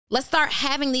Let's start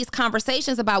having these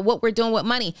conversations about what we're doing with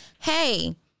money.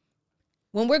 Hey,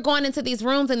 when we're going into these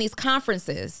rooms and these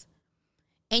conferences,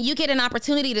 and you get an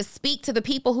opportunity to speak to the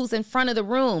people who's in front of the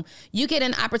room, you get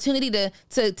an opportunity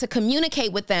to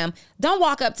communicate with them. Don't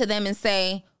walk up to them and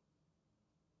say,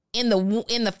 in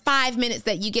the 5 minutes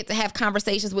that you get to have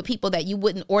conversations with people that you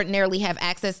wouldn't ordinarily have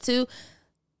access to,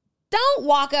 don't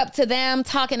walk up to them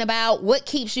talking about what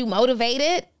keeps you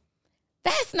motivated.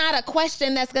 That's not a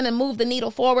question that's going to move the needle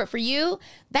forward for you.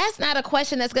 That's not a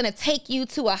question that's going to take you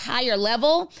to a higher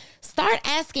level. Start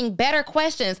asking better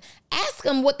questions. Ask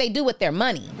them what they do with their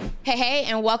money. Hey,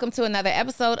 and welcome to another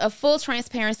episode of Full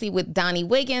Transparency with Donnie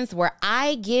Wiggins, where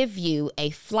I give you a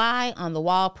fly on the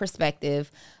wall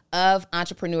perspective of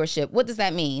entrepreneurship. What does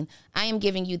that mean? I am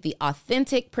giving you the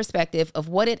authentic perspective of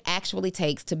what it actually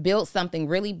takes to build something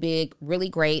really big, really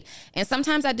great. And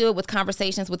sometimes I do it with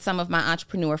conversations with some of my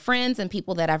entrepreneur friends and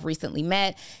people that I've recently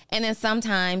met. And then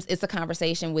sometimes it's a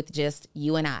conversation with just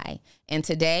you and I. And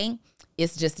today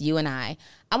it's just you and I.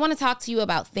 I want to talk to you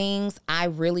about things I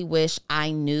really wish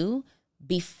I knew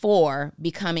before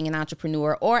becoming an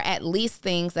entrepreneur, or at least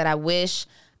things that I wish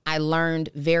I learned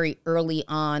very early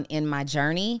on in my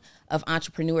journey of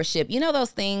entrepreneurship. You know,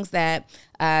 those things that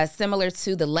similar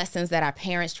to the lessons that our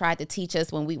parents tried to teach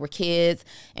us when we were kids,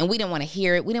 and we didn't want to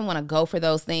hear it. We didn't want to go for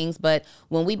those things. But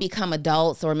when we become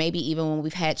adults, or maybe even when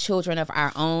we've had children of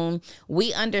our own,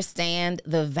 we understand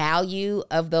the value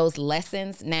of those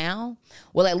lessons now.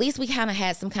 Well, at least we kind of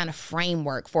had some kind of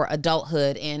framework for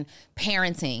adulthood and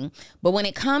parenting. But when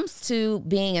it comes to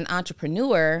being an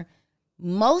entrepreneur,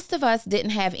 most of us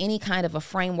didn't have any kind of a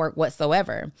framework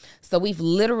whatsoever. So we've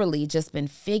literally just been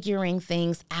figuring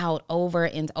things out over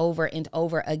and over and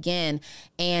over again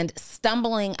and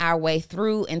stumbling our way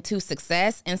through into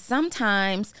success, and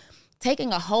sometimes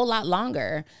taking a whole lot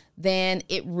longer than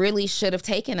it really should have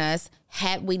taken us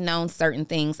had we known certain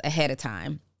things ahead of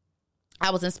time.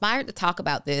 I was inspired to talk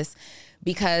about this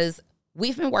because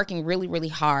we've been working really, really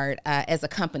hard as a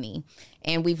company,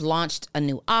 and we've launched a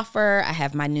new offer. I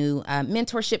have my new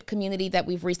mentorship community that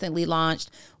we've recently launched.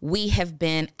 We have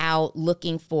been out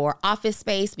looking for office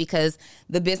space because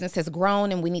the business has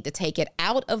grown, and we need to take it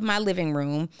out of my living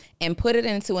room and put it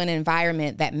into an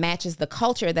environment that matches the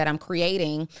culture that I'm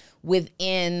creating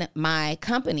within my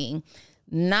company.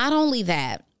 Not only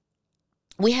that,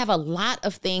 we have a lot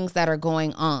of things that are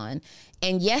going on.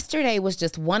 And yesterday was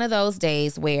just one of those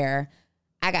days where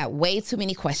I got way too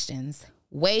many questions,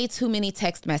 way too many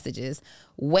text messages,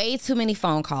 way too many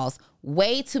phone calls,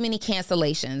 way too many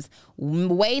cancellations,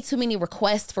 way too many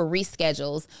requests for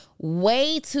reschedules,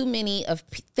 way too many of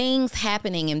things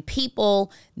happening and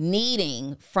people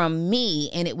needing from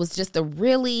me. And it was just a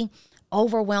really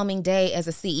overwhelming day as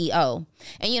a CEO.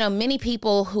 And, you know, many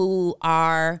people who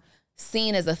are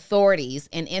seen as authorities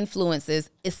and influences,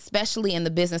 especially in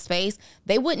the business space,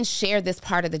 they wouldn't share this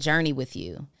part of the journey with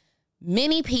you.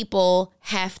 Many people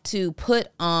have to put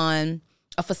on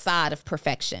a facade of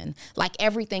perfection, like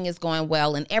everything is going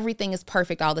well and everything is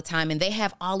perfect all the time, and they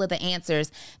have all of the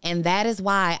answers. And that is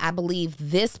why I believe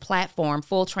this platform,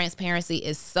 Full Transparency,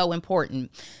 is so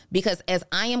important, because as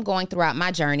I am going throughout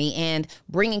my journey and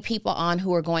bringing people on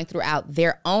who are going throughout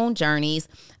their own journeys,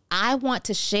 I want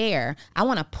to share, I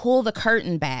want to pull the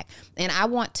curtain back, and I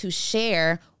want to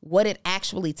share what it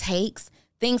actually takes,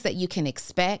 things that you can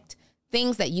expect,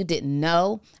 things that you didn't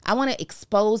know. I want to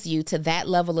expose you to that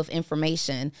level of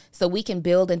information so we can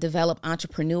build and develop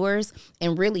entrepreneurs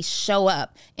and really show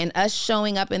up. And us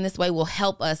showing up in this way will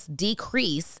help us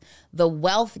decrease the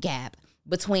wealth gap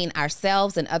between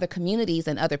ourselves and other communities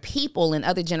and other people and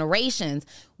other generations.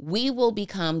 We will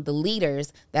become the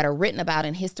leaders that are written about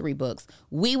in history books.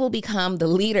 We will become the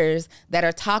leaders that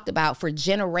are talked about for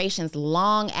generations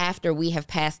long after we have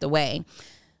passed away.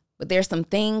 But there's some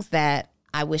things that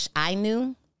I wish I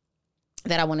knew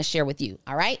that I want to share with you.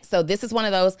 All right. So this is one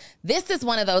of those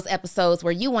episodes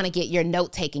where you want to get your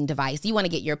note-taking device. You want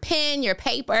to get your pen, your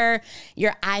paper,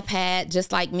 your iPad,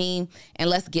 just like me, and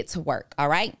let's get to work. All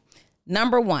right.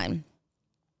 Number one,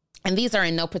 and these are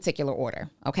in no particular order.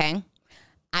 Okay.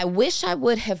 I wish I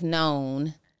would have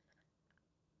known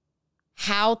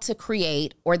how to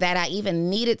create, or that I even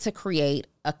needed to create,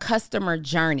 a customer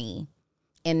journey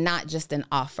and not just an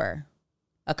offer.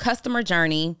 A customer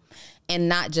journey and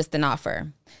not just an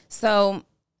offer. So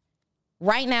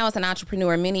right now as an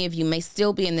entrepreneur, many of you may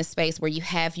still be in this space where you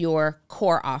have your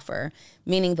core offer,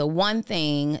 meaning the one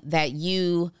thing that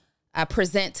you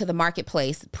present to the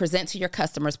marketplace, present to your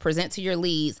customers, present to your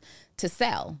leads to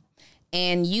sell.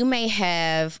 And you may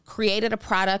have created a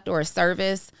product or a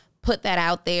service, put that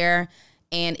out there,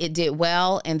 and it did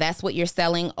well, and that's what you're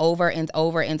selling over and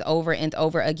over and over and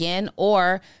over again.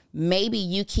 Or maybe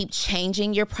you keep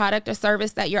changing your product or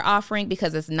service that you're offering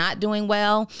because it's not doing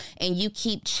well, and you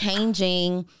keep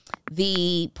changing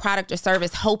the product or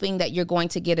service hoping that you're going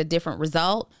to get a different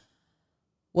result.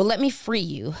 Well, let me free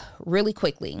you really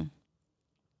quickly.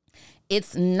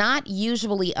 It's not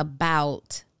usually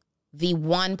about the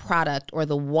one product or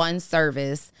the one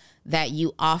service that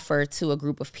you offer to a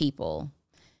group of people.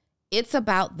 It's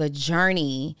about the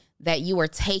journey that you are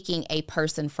taking a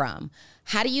person from.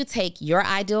 How do you take your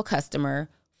ideal customer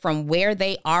from where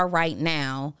they are right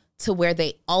now to where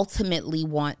they ultimately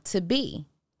want to be,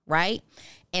 right?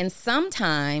 And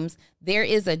sometimes there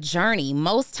is a journey.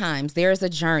 Most times there's a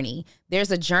journey.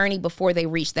 There's a journey before they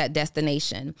reach that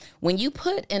destination. When you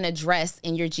put an address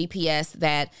in your GPS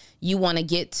that you want to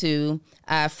get to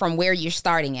from where you're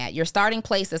starting at, your starting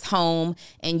place is home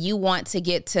and you want to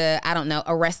get to, I don't know,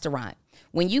 a restaurant.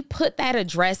 When you put that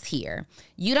address here,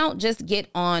 you don't just get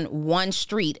on one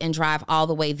street and drive all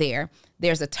the way there.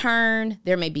 There's a turn,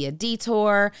 there may be a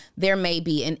detour, there may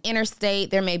be an interstate,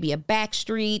 there may be a back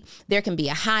street, there can be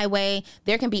a highway,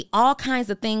 there can be all kinds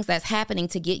of things that's happening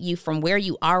to get you from where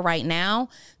you are right now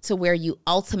to where you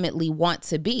ultimately want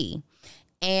to be.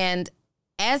 And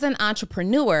as an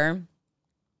entrepreneur,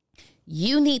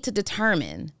 you need to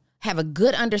determine, have a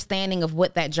good understanding of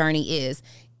what that journey is.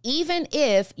 Even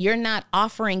if you're not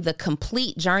offering the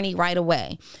complete journey right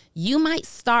away, you might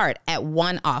start at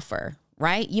one offer,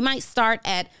 right? You might start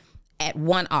at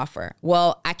one offer.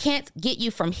 Well, I can't get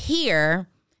you from here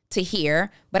to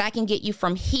here, but I can get you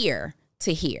from here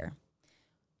to here.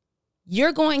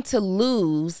 You're going to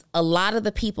lose a lot of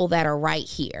the people that are right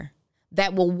here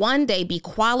that will one day be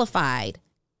qualified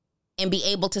and be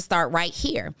able to start right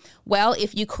here. Well,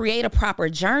 if you create a proper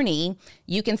journey,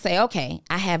 you can say, okay,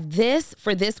 I have this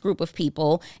for this group of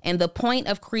people. And the point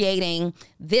of creating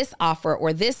this offer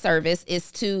or this service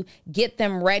is to get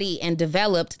them ready and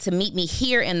developed to meet me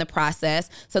here in the process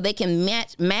so they can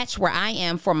match where I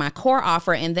am for my core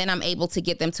offer. And then I'm able to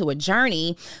get them to a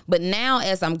journey. But now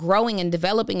as I'm growing and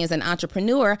developing as an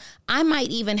entrepreneur, I might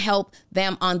even help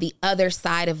them on the other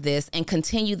side of this and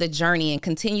continue the journey and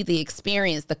continue the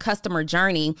experience, the customer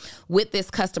journey with this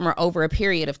customer over a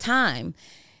period of time.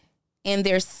 And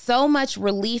there's so much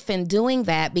relief in doing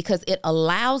that because it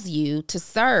allows you to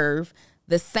serve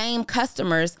the same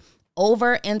customers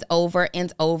over and over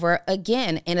and over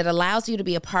again. And it allows you to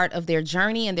be a part of their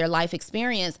journey and their life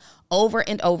experience over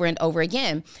and over and over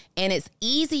again. And it's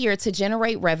easier to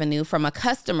generate revenue from a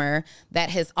customer that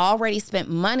has already spent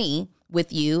money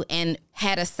with you and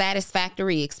had a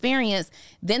satisfactory experience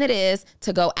than it is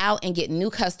to go out and get new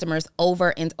customers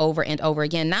over and over and over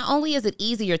again. Not only is it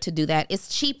easier to do that, it's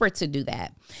cheaper to do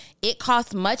that. It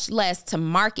costs much less to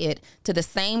market to the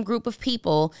same group of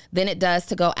people than it does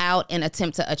to go out and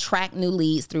attempt to attract new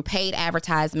leads through paid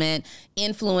advertisement,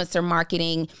 influencer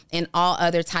marketing, and all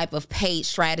other type of paid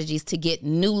strategies to get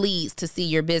new leads to see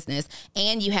your business.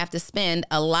 And you have to spend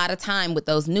a lot of time with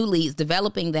those new leads,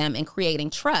 developing them and creating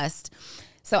trust.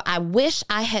 So I wish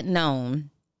I had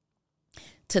known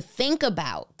to think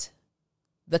about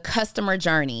the customer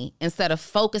journey instead of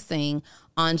focusing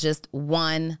on just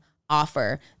one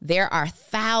offer. There are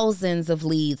thousands of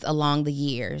leads along the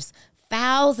years,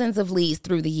 thousands of leads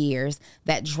through the years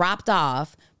that dropped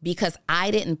off because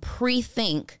I didn't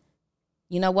pre-think,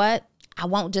 you know what? I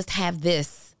won't just have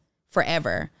this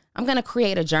forever. I'm going to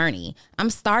create a journey. I'm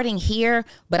starting here,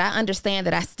 but I understand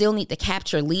that I still need to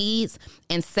capture leads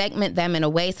and segment them in a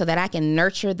way so that I can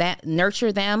nurture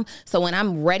them. So when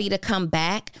I'm ready to come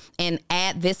back and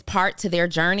add this part to their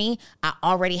journey, I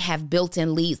already have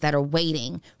built-in leads that are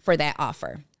waiting for that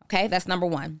offer. Okay, that's number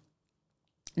one.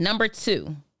 Number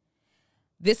two,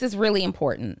 this is really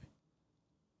important.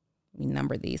 Let me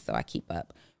number these so I keep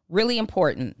up. Really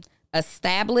important.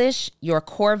 Establish your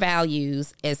core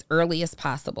values as early as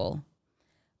possible.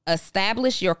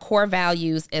 Establish your core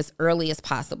values as early as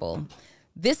possible.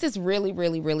 This is really,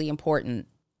 really, really important.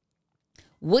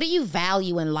 What do you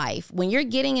value in life? When you're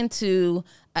getting into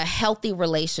a healthy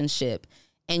relationship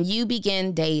and you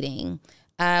begin dating,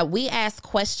 we ask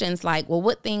questions like, well,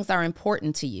 what things are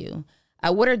important to you?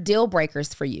 What are deal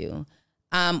breakers for you?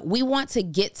 We want to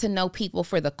get to know people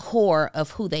for the core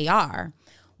of who they are.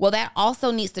 Well, that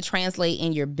also needs to translate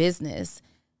in your business.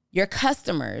 Your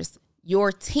customers,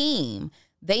 your team,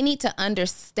 they need to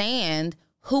understand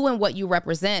who and what you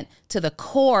represent to the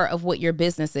core of what your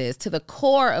business is, to the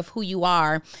core of who you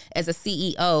are as a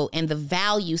CEO and the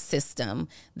value system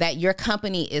that your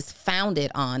company is founded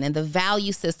on and the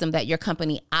value system that your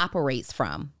company operates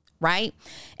from, right?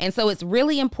 And so it's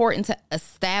really important to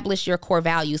establish your core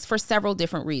values for several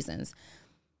different reasons.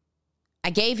 I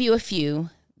gave you a few.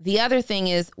 The other thing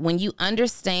is when you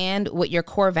understand what your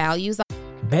core values are.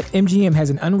 BetMGM has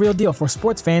an unreal deal for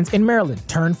sports fans in Maryland.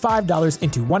 Turn $5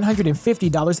 into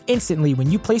 $150 instantly when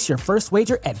you place your first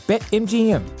wager at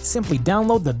BetMGM. Simply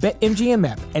download the BetMGM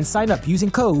app and sign up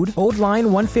using code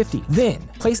OldLine150. Then,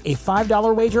 place a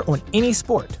 $5 wager on any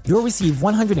sport. You'll receive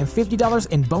 $150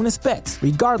 in bonus bets,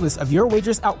 regardless of your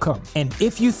wager's outcome. And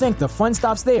if you think the fun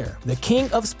stops there, the King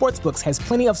of Sportsbooks has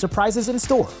plenty of surprises in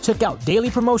store. Check out daily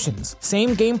promotions,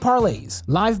 same-game parlays,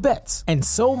 live bets, and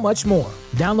so much more.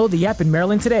 Download the app in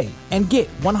Maryland today and get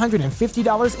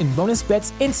 $150 in bonus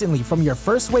bets instantly from your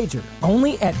first wager.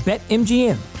 Only at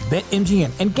BetMGM. BetMGM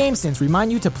and GameSense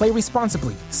remind you to play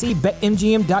responsibly. See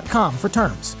BetMGM.com for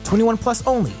terms. 21 plus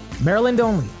only. Maryland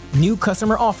only. New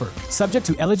customer offer. Subject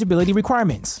to eligibility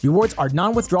requirements. Rewards are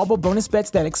non-withdrawable bonus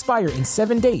bets that expire in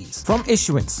 7 days. From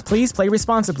issuance, please play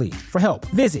responsibly. For help,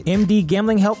 visit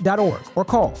mdgamblinghelp.org or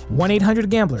call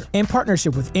 1-800-GAMBLER in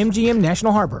partnership with MGM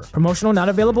National Harbor. Promotional not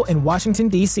available in Washington,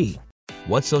 D.C.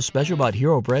 What's so special about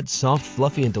Hero Bread's soft,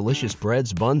 fluffy, and delicious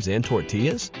breads, buns, and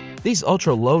tortillas? These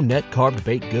ultra-low net-carb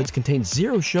baked goods contain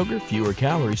zero sugar, fewer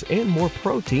calories, and more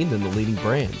protein than the leading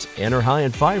brands, and are high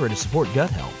in fiber to support gut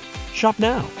health. Shop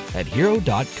now at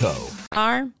hero.co.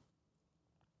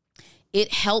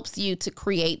 It helps you to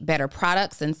create better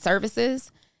products and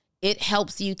services. It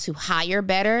helps you to hire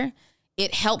better.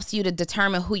 It helps you to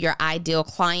determine who your ideal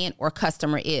client or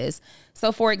customer is.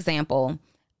 So, for example,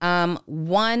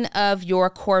 one of your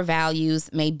core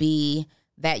values may be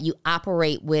that you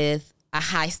operate with a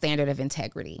high standard of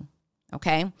integrity,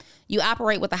 okay? You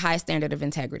operate with a high standard of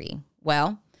integrity.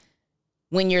 Well,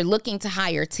 when you're looking to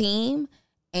hire a team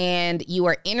and you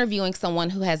are interviewing someone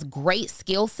who has great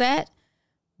skill set,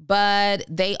 but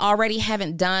they already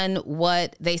haven't done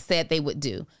what they said they would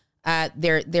do.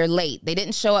 They're late. They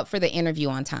didn't show up for the interview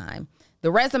on time.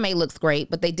 The resume looks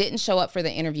great, but they didn't show up for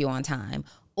the interview on time.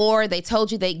 Or they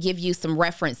told you they'd give you some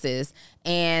references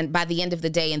and by the end of the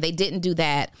day, and they didn't do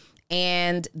that.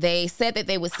 And they said that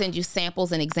they would send you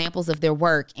samples and examples of their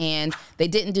work, and they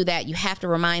didn't do that. You have to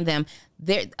remind them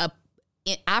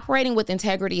operating with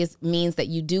integrity means that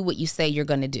you do what you say you're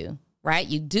going to do, right?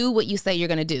 You do what you say you're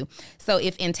going to do. So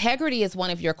if integrity is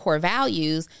one of your core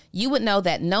values, you would know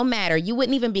that you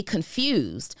wouldn't even be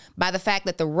confused by the fact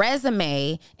that the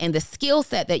resume and the skill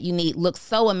set that you need looks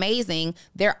so amazing.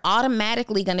 They're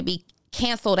automatically going to be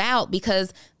canceled out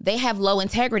because they have low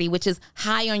integrity, which is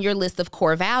high on your list of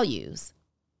core values.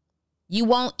 You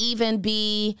won't even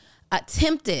be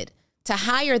tempted to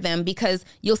hire them because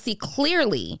you'll see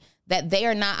clearly that they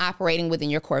are not operating within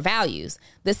your core values.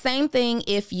 The same thing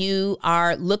if you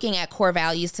are looking at core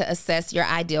values to assess your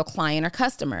ideal client or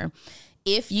customer.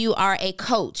 If you are a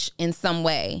coach in some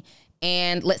way,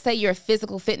 and let's say you're a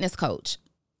physical fitness coach,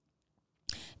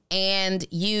 and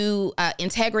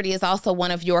integrity is also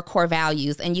one of your core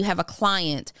values, and you have a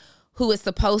client who is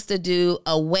supposed to do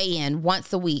a weigh-in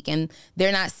once a week, and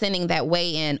they're not sending that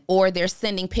weigh-in, or they're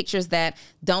sending pictures that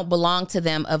don't belong to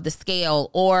them of the scale,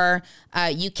 or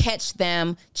you catch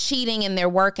them cheating in their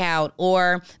workout,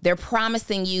 or they're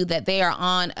promising you that they are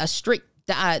on a strict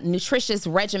nutritious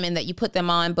regimen that you put them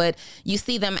on, but you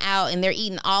see them out and they're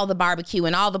eating all the barbecue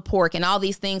and all the pork and all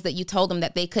these things that you told them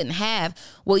that they couldn't have.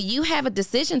 Well, you have a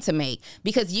decision to make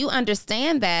because you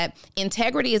understand that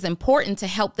integrity is important to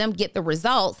help them get the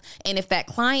results. And if that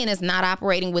client is not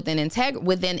operating within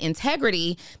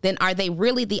integrity, then are they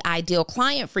really the ideal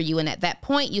client for you? And at that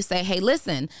point you say, hey,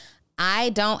 listen,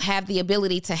 I don't have the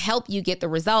ability to help you get the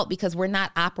result because we're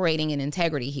not operating in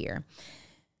integrity here.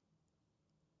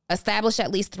 Establish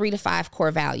at least 3 to 5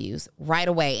 core values right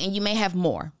away. And you may have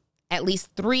more, at least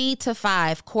 3 to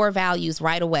 5 core values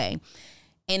right away.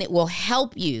 And it will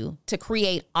help you to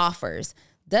create offers.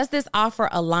 Does this offer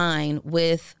align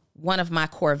with one of my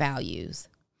core values?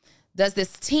 Does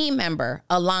this team member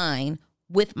align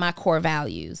with my core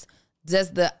values?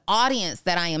 Does the audience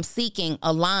that I am seeking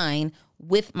align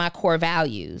with my core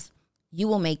values? You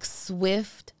will make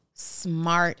swift,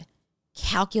 smart,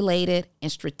 calculated,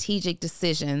 and strategic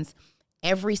decisions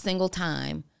every single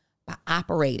time by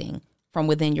operating from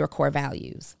within your core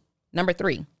values. Number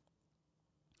 3,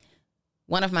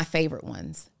 one of my favorite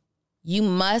ones, you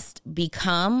must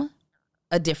become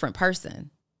a different person.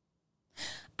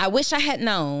 I wish I had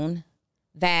known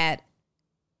that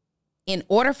in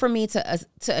order for me to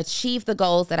achieve the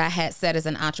goals that I had set as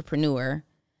an entrepreneur,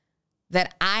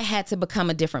 that I had to become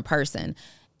a different person.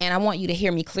 And I want you to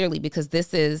hear me clearly because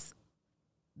this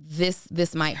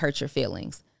might hurt your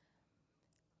feelings.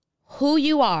 Who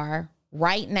you are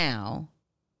right now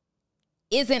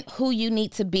isn't who you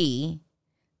need to be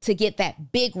to get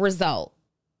that big result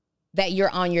that you're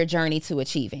on your journey to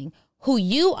achieving. Who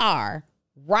you are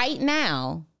right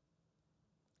now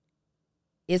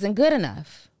isn't good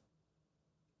enough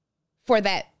for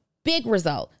that big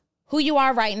result. Who you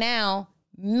are right now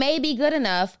may be good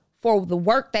enough for the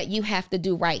work that you have to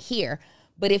do right here.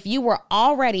 But if you were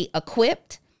already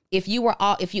equipped, if you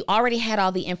already had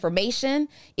all the information,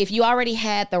 if you already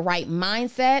had the right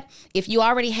mindset, if you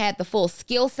already had the full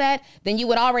skill set, then you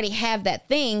would already have that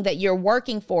thing that you're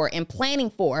working for and planning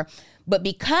for. But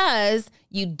because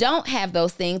you don't have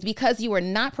those things, because you are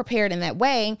not prepared in that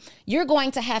way, you're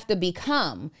going to have to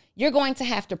become, you're going to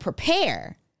have to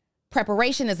prepare.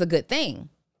 Preparation is a good thing.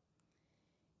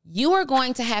 You are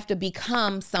going to have to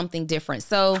become something different.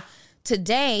 So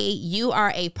today you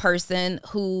are a person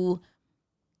who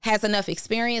has enough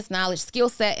experience, knowledge, skill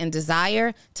set, and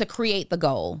desire to create the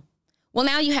goal. Well,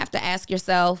 now you have to ask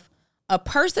yourself, a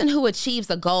person who achieves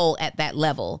a goal at that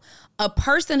level, a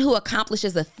person who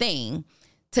accomplishes a thing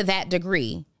to that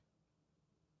degree,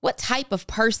 what type of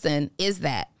person is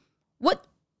that?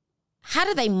 How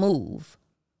do they move?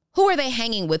 Who are they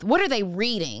hanging with? What are they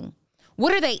reading?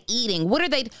 What are they eating?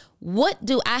 What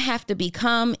do I have to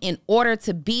become in order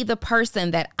to be the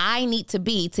person that I need to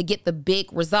be to get the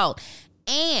big result?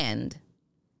 And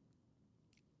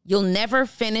you'll never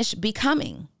finish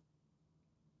becoming.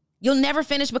 You'll never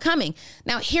finish becoming.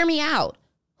 Now, hear me out.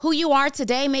 Who you are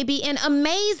today may be an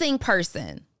amazing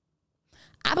person.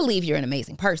 I believe you're an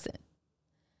amazing person.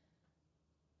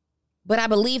 But I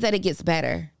believe that it gets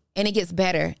better, and it gets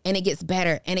better, and it gets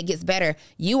better, and it gets better.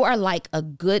 You are like a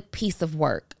good piece of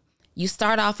work. You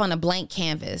start off on a blank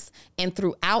canvas, and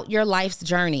throughout your life's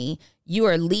journey, you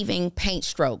are leaving paint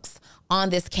strokes on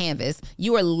this canvas.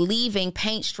 You are leaving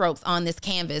paint strokes on this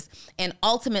canvas, and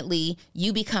ultimately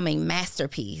you become a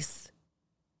masterpiece.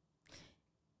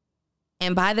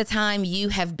 And by the time you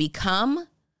have become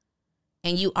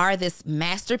and you are this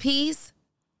masterpiece,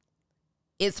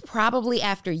 it's probably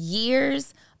after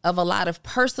years of a lot of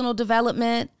personal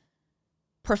development,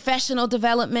 professional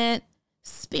development,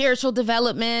 spiritual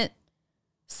development,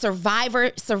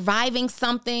 surviving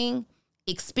something,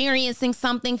 experiencing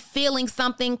something, feeling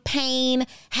something, pain,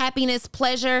 happiness,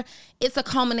 pleasure. It's a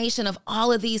culmination of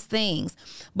all of these things.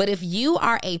 But if you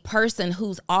are a person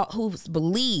who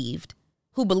believes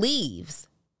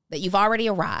that you've already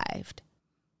arrived,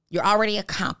 you're already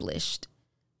accomplished,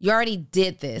 you already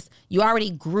did this, you already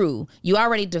grew, you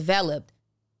already developed,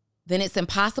 then it's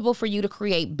impossible for you to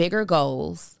create bigger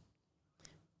goals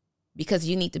because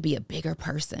you need to be a bigger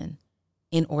person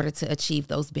in order to achieve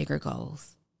those bigger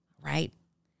goals. Right?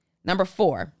 Number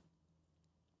 4,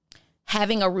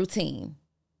 having a routine.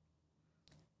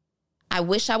 I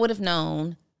wish I would have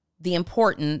known the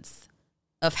importance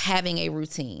of having a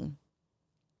routine.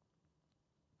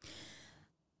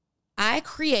 I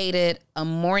created a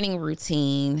morning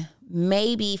routine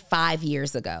maybe 5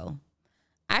 years ago.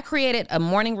 I created a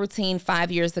morning routine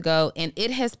 5 years ago, and it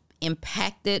has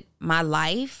impacted my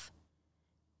life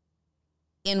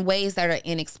in ways that are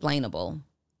inexplainable.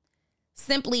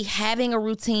 Simply having a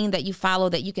routine that you follow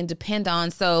that you can depend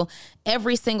on. So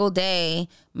every single day,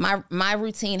 my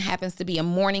routine happens to be a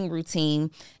morning routine.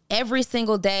 Every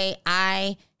single day,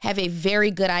 I have a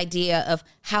very good idea of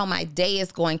how my day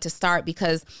is going to start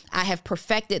because I have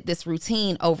perfected this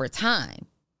routine over time.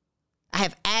 I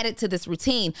have added to this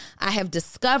routine. I have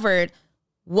discovered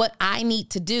what I need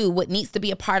to do, what needs to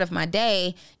be a part of my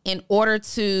day in order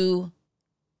to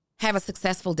have a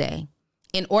successful day,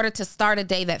 in order to start a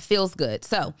day that feels good.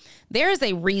 So there is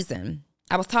a reason.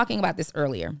 I was talking about this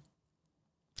earlier.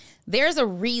 There's a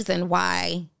reason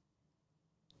why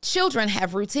children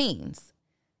have routines.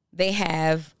 They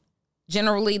have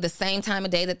generally the same time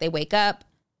of day that they wake up,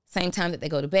 same time that they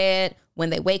go to bed. When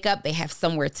they wake up, they have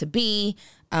somewhere to be,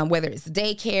 whether it's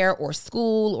daycare or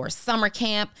school or summer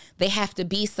camp, they have to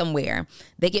be somewhere.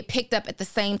 They get picked up at the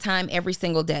same time every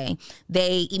single day.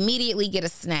 They immediately get a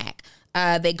snack.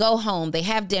 They go home, they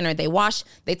have dinner, they wash,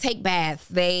 they take baths,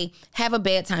 they have a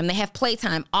bedtime, they have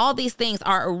playtime. All these things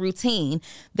are a routine.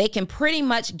 They can pretty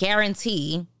much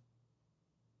guarantee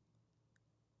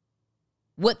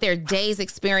what their day's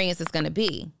experience is going to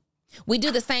be. We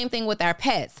do the same thing with our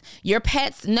pets. Your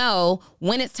pets know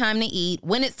when it's time to eat,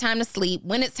 when it's time to sleep,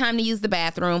 when it's time to use the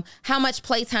bathroom, how much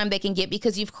playtime they can get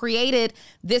because you've created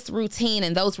this routine,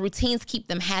 and those routines keep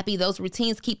them happy. Those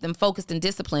routines keep them focused and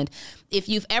disciplined. If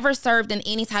you've ever served in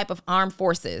any type of armed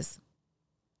forces,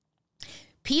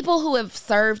 people who have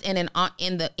served in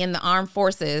the armed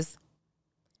forces,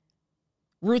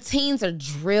 routines are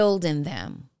drilled in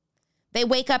them. They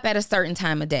wake up at a certain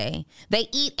time of day. They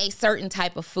eat a certain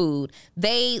type of food.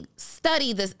 They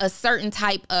study a certain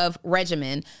type of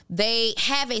regimen. They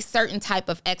have a certain type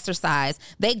of exercise.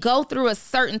 They go through a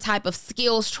certain type of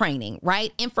skills training,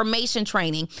 right? Information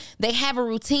training. They have a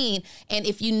routine. And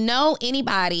if you know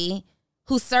anybody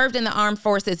who served in the armed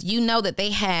forces, you know that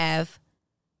they have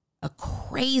a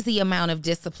crazy amount of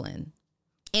discipline,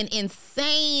 an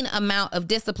insane amount of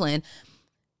discipline,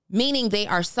 meaning they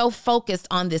are so focused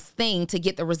on this thing to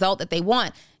get the result that they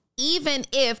want, even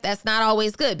if that's not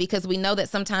always good, because we know that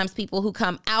sometimes people who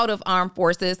come out of armed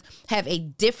forces have a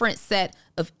different set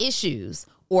of issues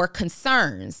or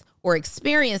concerns or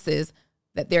experiences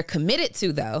that they're committed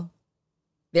to, though.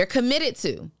 They're committed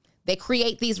to. They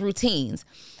create these routines.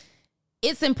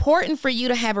 It's important for you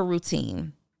to have a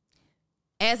routine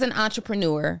as an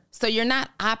entrepreneur, so you're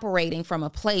not operating from a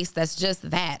place that's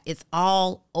just that. It's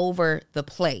all over the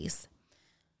place.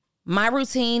 My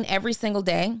routine every single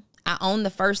day, I own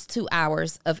the first 2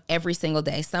 hours of every single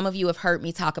day. Some of you have heard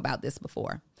me talk about this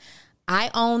before. I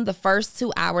own the first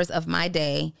 2 hours of my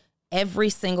day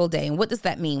every single day. And what does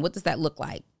that mean? What does that look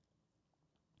like?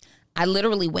 I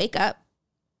literally wake up,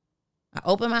 I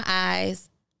open my eyes,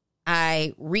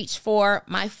 I reach for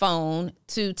my phone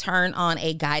to turn on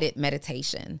a guided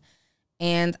meditation,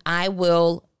 and I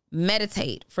will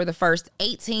meditate for the first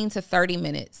 18 to 30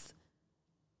 minutes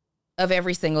of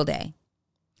every single day.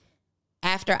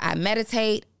 After I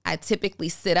meditate, I typically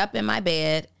sit up in my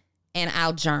bed and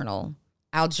I'll journal.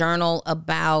 I'll journal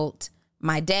about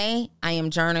my day. I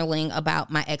am journaling about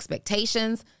my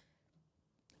expectations.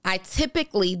 I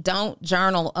typically don't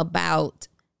journal about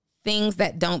things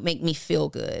that don't make me feel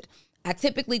good. I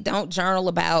typically don't journal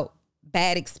about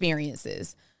bad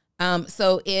experiences.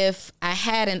 So if I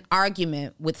had an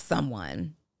argument with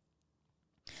someone,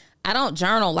 I don't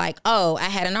journal like, oh, I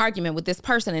had an argument with this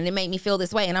person and it made me feel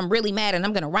this way and I'm really mad and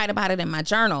I'm going to write about it in my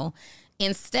journal.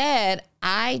 Instead,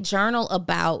 I journal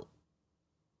about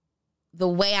the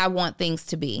way I want things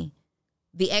to be,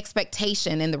 the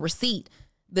expectation and the receipt,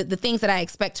 the things that I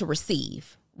expect to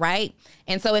receive. Right?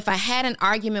 And so if I had an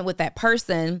argument with that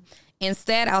person,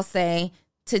 instead I'll say,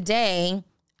 today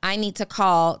I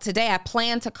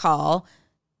plan to call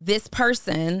this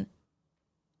person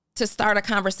to start a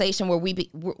conversation where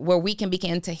we can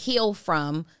begin to heal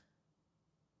from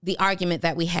the argument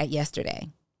that we had yesterday.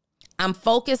 I'm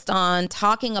focused on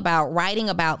talking about, writing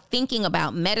about, thinking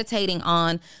about, meditating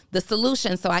on the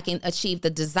solution so I can achieve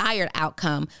the desired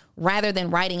outcome rather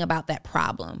than writing about that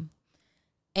problem.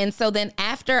 And so then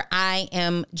after I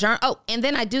am, and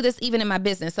then I do this even in my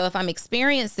business. So if I'm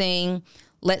experiencing,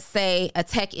 let's say, a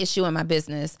tech issue in my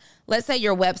business, let's say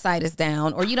your website is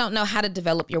down or you don't know how to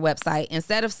develop your website.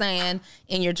 Instead of saying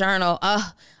in your journal,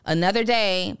 another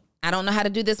day, I don't know how to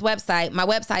do this website. My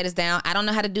website is down. I don't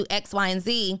know how to do X, Y, and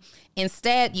Z.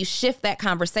 Instead, you shift that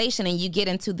conversation and you get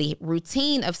into the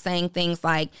routine of saying things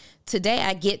like, today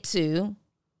I get to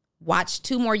watch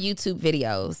 2 more YouTube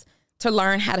videos to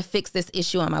learn how to fix this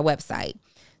issue on my website.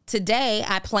 Today,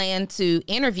 I plan to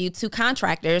interview 2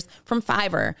 contractors from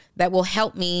Fiverr that will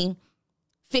help me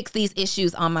fix these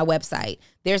issues on my website.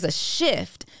 There's a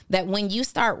shift that when you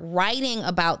start writing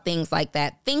about things like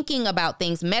that, thinking about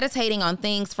things, meditating on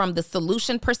things from the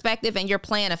solution perspective and your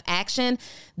plan of action,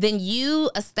 then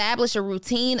you establish a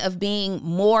routine of being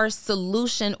more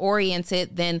solution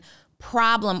oriented than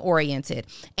problem oriented.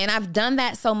 And I've done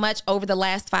that so much over the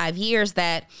last 5 years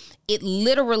that it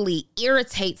literally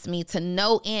irritates me to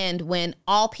no end when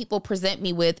all people present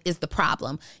me with is the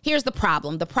problem. Here's the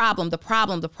problem, the problem, the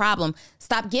problem, the problem.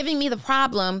 Stop giving me the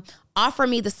problem. Offer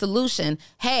me the solution.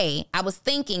 Hey, I was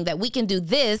thinking that we can do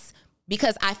this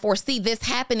because I foresee this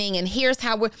happening. And here's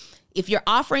how if you're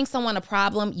offering someone a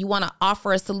problem, you want to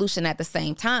offer a solution at the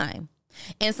same time.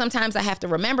 And sometimes I have to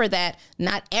remember that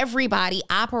not everybody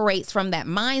operates from that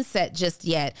mindset just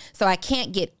yet. So I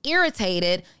can't get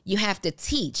irritated. You have to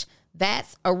teach.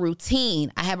 That's a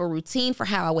routine. I have a routine for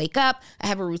how I wake up. I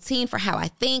have a routine for how I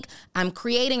think. I'm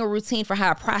creating a routine for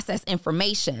how I process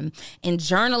information. And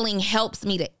journaling helps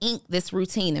me to ink this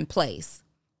routine in place.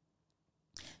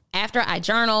 After I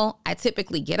journal, I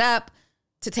typically get up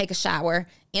to take a shower.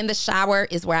 In the shower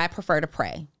is where I prefer to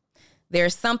pray.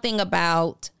 There's something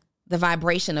about the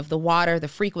vibration of the water, the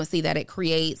frequency that it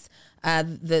creates, the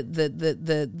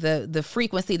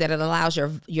frequency that it allows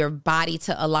your body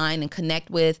to align and connect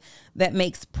with, that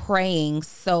makes praying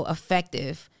so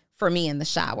effective for me in the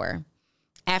shower.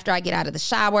 After I get out of the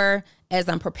shower, as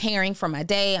I'm preparing for my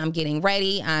day, I'm getting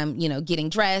ready, I'm getting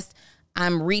dressed,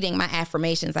 I'm reading my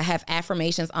affirmations. I have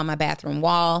affirmations on my bathroom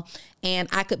wall, and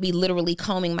I could be literally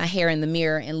combing my hair in the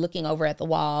mirror and looking over at the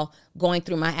wall, going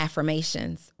through my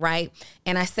affirmations, right?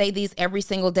 And I say these every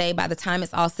single day. By the time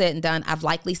it's all said and done, I've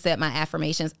likely said my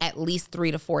affirmations at least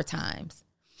 3 to 4 times.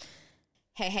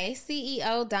 Hey,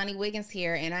 CEO, Donnie Wiggins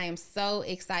here, and I am so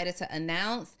excited to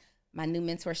announce my new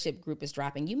mentorship group is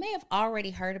dropping. You may have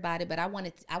already heard about it, but I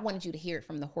wanted you to hear it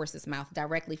from the horse's mouth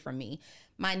directly from me.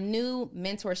 My new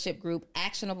mentorship group,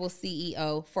 Actionable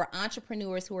CEO, for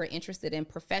entrepreneurs who are interested in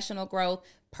professional growth,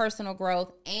 personal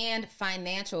growth, and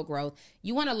financial growth.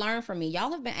 You want to learn from me.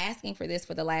 Y'all have been asking for this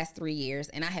for the last 3 years,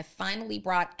 and I have finally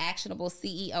brought Actionable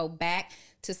CEO back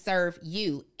to serve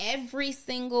you every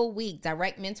single week.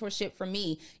 Direct mentorship from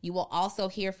me. You will also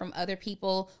hear from other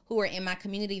people who are in my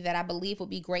community that I believe will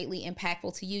be greatly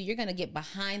impactful to you. You're going to get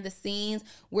behind the scenes.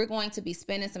 We're going to be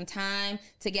spending some time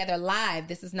together live.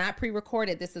 This is not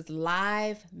pre-recorded. This is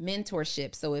live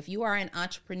mentorship. So if you are an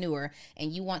entrepreneur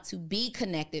and you want to be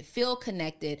connected, feel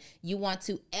connected, you want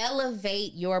to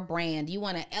elevate your brand, you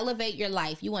want to elevate your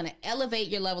life, you want to elevate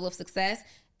your level of success,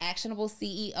 Actionable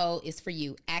CEO is for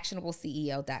you.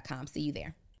 ActionableCEO.com. See you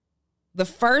there. The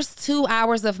first 2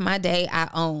 hours of my day I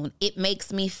own. It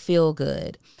makes me feel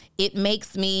good. It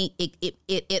makes me,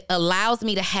 it allows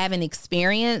me to have an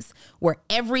experience where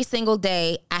every single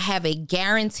day I have a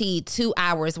guaranteed 2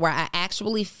 hours where I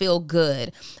actually feel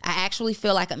good. I actually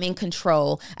feel like I'm in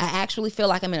control. I actually feel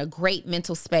like I'm in a great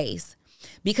mental space.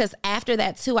 Because after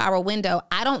that 2 hour window,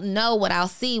 I don't know what I'll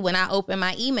see when I open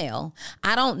my email.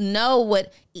 I don't know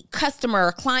what customer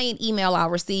or client email I'll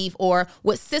receive or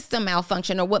what system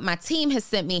malfunction or what my team has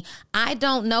sent me. I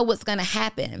don't know what's going to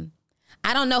happen.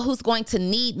 I don't know who's going to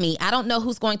need me. I don't know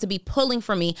who's going to be pulling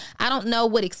for me. I don't know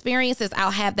what experiences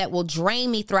I'll have that will drain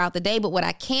me throughout the day. But what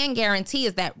I can guarantee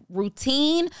is that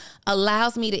routine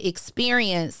allows me to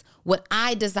experience what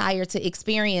I desire to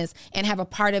experience and have a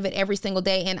part of it every single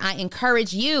day. And I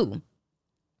encourage you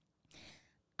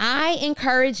that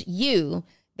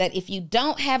if you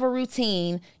don't have a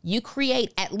routine, you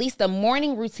create at least a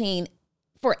morning routine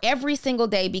for every single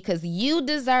day, because you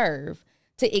deserve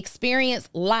to experience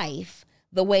life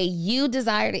the way you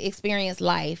desire to experience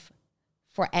life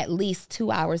for at least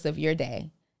 2 hours of your day,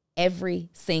 every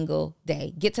single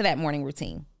day. Get to that morning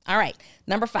routine. All right.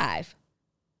 Number 5.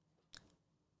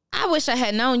 I wish I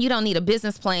had known you don't need a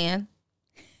business plan.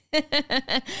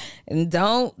 And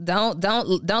don't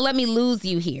let me lose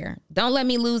you here. Don't let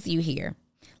me lose you here.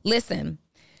 Listen,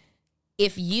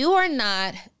 if you are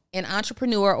not an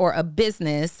entrepreneur or a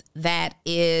business that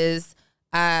is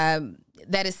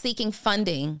seeking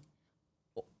funding,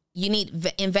 you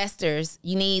need investors,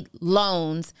 you need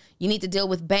loans, you need to deal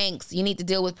with banks, you need to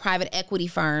deal with private equity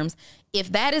firms. If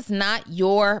that is not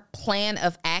your plan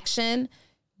of action,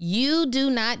 you do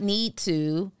not need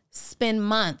to spend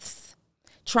months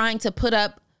trying to put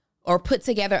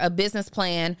together a business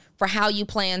plan for how you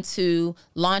plan to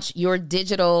launch your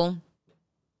digital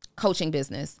coaching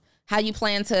business, how you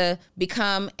plan to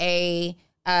become a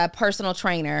personal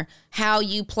trainer, how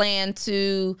you plan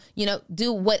to,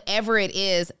 do whatever it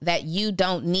is that you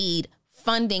don't need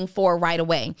funding for right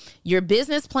away. Your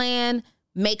business plan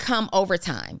may come over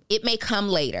time. It may come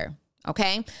later.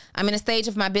 Okay. I'm in a stage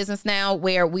of my business now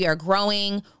where we are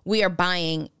growing, we are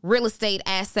buying real estate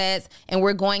assets, and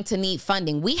we're going to need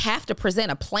funding. We have to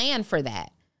present a plan for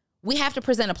that.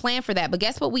 But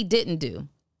guess what we didn't do?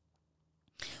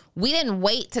 We didn't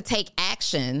wait to take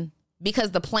action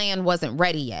because the plan wasn't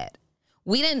ready yet.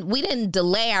 We didn't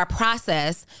delay our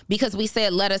process because we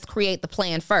said, let us create the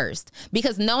plan first.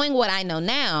 Because knowing what I know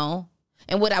now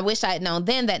and what I wish I had known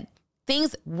then, that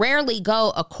things rarely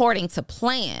go according to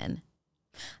plan.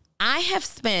 I have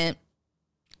spent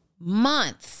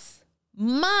months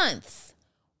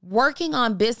working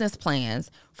on business plans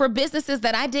for businesses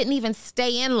that I didn't even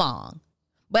stay in long.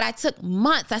 But I took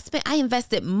months. I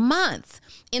invested months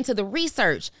into the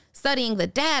research, studying the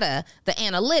data, the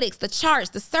analytics, the charts,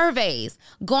 the surveys,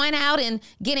 going out and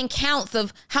getting counts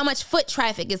of how much foot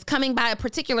traffic is coming by a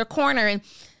particular corner, and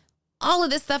all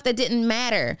of this stuff that didn't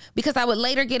matter, because I would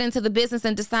later get into the business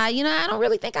and decide, I don't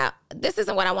really think this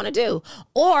isn't what I want to do.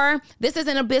 Or this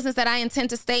isn't a business that I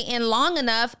intend to stay in long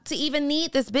enough to even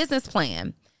need this business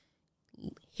plan.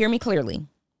 Hear me clearly.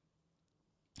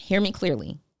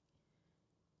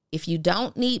 If you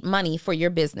don't need money for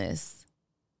your business,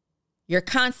 your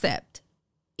concept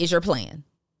is your plan.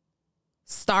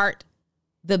 Start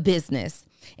the business,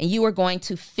 and you are going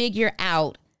to figure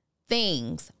out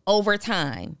things over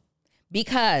time.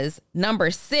 Because number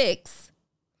 6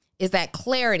 is that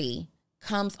clarity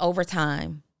comes over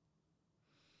time.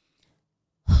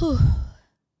 Whew.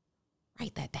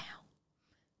 Write that down.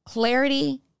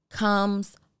 Clarity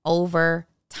comes over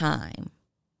time.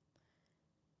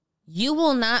 You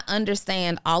will not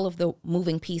understand all of the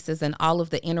moving pieces and all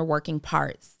of the inner working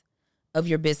parts of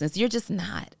your business. You're just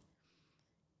not.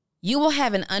 You will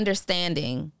have an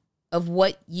understanding of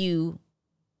what you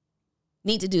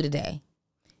need to do today.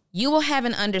 You will have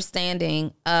an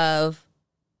understanding of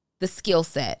the skill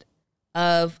set,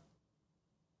 of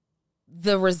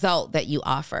the result that you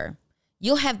offer.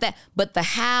 You'll have that, but the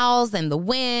hows and the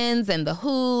whens and the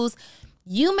whos,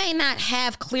 you may not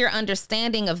have clear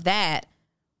understanding of that.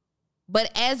 But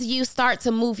as you start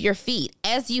to move your feet,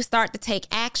 as you start to take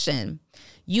action,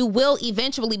 you will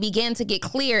eventually begin to get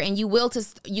clear, and you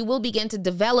will begin to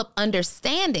develop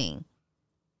understanding.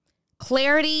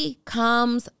 Clarity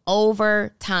comes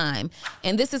over time.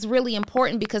 And this is really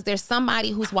important because there's somebody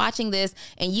who's watching this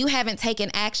and you haven't taken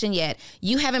action yet.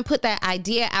 You haven't put that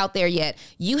idea out there yet.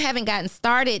 You haven't gotten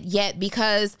started yet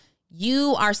because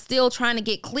you are still trying to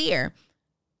get clear.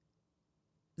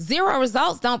 Zero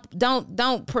results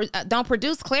don't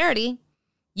produce clarity.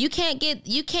 You can't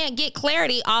get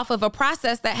clarity off of a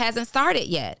process that hasn't started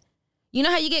yet. You know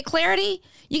how you get clarity?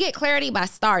 You get clarity by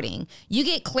starting. You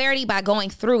get clarity by going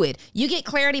through it. You get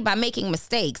clarity by making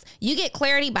mistakes. You get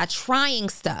clarity by trying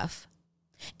stuff.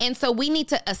 And so we need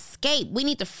to escape. We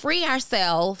need to free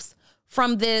ourselves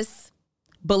from this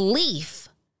belief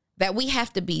that we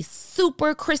have to be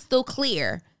super crystal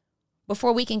clear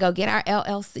before we can go get our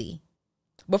LLC,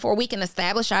 before we can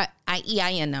establish our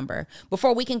EIN number,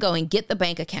 before we can go and get the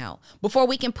bank account, before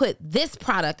we can put this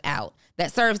product out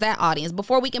that serves that audience,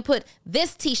 before we can put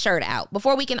this t-shirt out,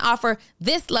 before we can offer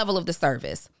this level of the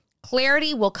service.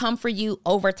 Clarity will come for you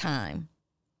over time.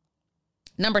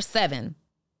 Number 7,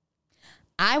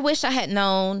 I wish I had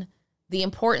known the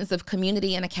importance of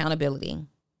community and accountability.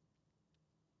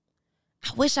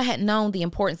 I wish I had known the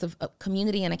importance of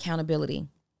community and accountability.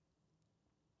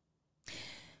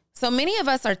 So many of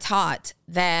us are taught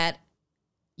that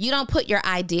you don't put your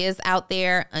ideas out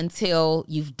there until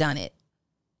you've done it.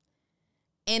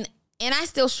 And I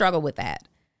still struggle with that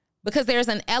because there's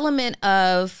an element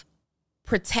of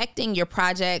protecting your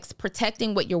projects,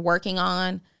 protecting what you're working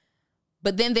on.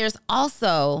 But then there's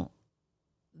also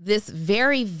this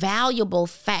very valuable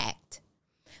fact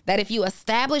that if you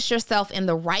establish yourself in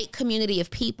the right community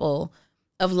of people,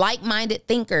 of like-minded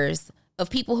thinkers, of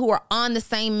people who are on the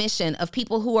same mission, of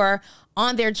people who are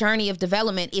on their journey of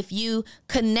development, if you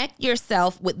connect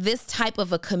yourself with this type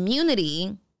of a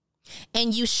community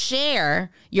and you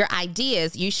share your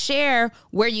ideas, you share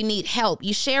where you need help,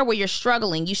 you share where you're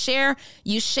struggling, you share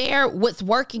what's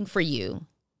working for you,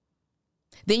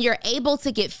 then you're able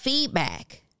to get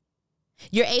feedback.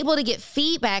 You're able to get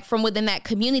feedback from within that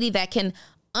community that can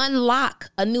unlock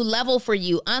a new level for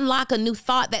you, unlock a new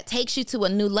thought that takes you to a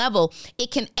new level. It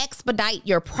can expedite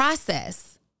your process.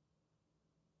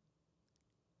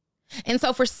 And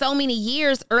so for so many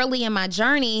years early in my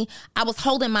journey, I was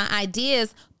holding my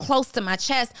ideas close to my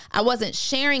chest. I wasn't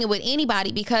sharing it with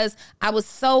anybody because I was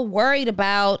so worried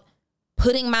about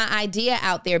putting my idea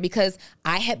out there because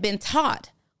I had been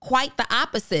taught quite the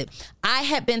opposite. I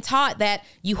had been taught that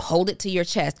you hold it to your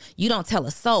chest. You don't tell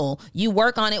a soul. You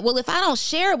work on it. Well, if I don't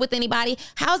share it with anybody,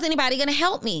 how's anybody going to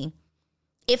help me?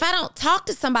 If I don't talk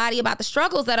to somebody about the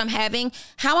struggles that I'm having,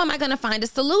 how am I going to find a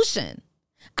solution?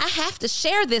 I have to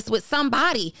share this with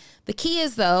somebody. The key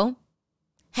is, though,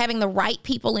 having the right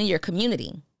people in your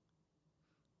community.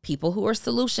 People who are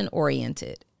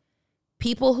solution-oriented.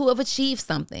 People who have achieved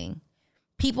something.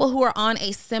 People who are on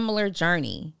a similar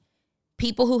journey.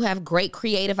 People who have great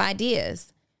creative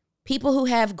ideas. People who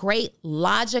have great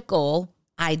logical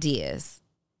ideas.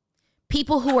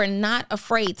 People who are not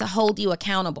afraid to hold you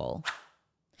accountable.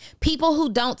 People who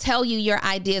don't tell you your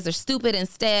ideas are stupid.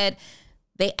 Instead,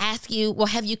 they ask you, well,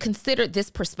 have you considered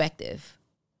this perspective?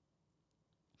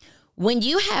 When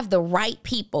you have the right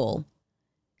people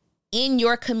in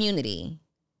your community,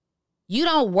 you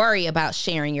don't worry about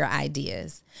sharing your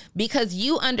ideas because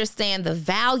you understand the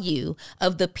value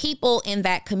of the people in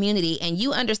that community. And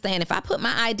you understand if I put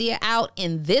my idea out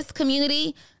in this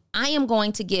community, I am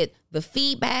going to get the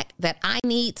feedback that I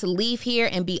need to leave here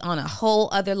and be on a whole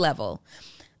other level.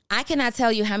 I cannot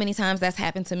tell you how many times that's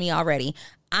happened to me already.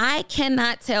 I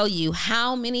cannot tell you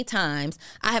how many times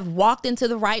I have walked into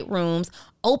the right rooms,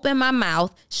 opened my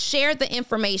mouth, shared the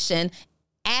information,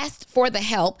 asked for the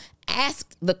help,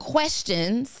 asked the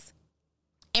questions,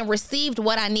 and received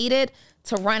what I needed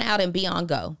to run out and be on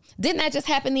go. Didn't that just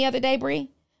happen the other day, Bree?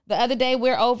 The other day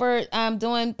we're over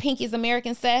doing Pinky's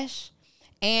American Sesh,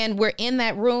 and we're in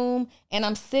that room, and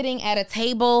I'm sitting at a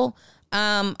table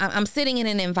I'm sitting in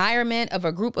an environment of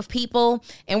a group of people,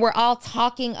 and we're all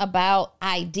talking about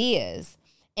ideas.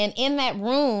 And in that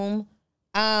room,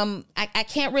 I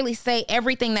can't really say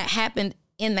everything that happened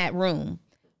in that room,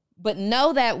 but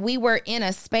know that we were in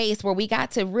a space where we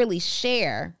got to really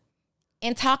share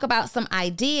and talk about some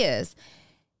ideas.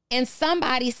 And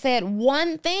somebody said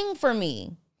one thing for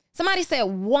me. Somebody said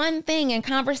one thing in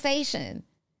conversation.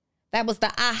 That was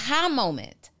the aha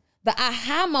moment. The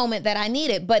aha moment that I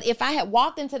needed. But if I had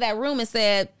walked into that room and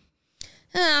said,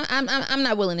 I'm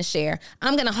not willing to share,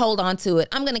 I'm going to hold on to it,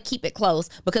 I'm going to keep it close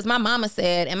because my mama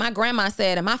said, and my grandma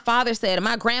said, and my father said, and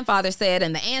my grandfather said,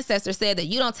 and the ancestor said that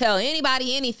you don't tell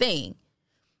anybody anything.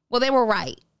 Well, they were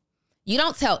right. You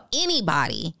don't tell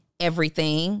anybody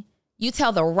everything. You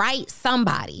tell the right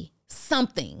somebody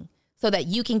something so that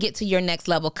you can get to your next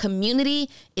level. Community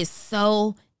is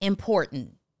so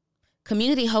important.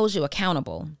 Community holds you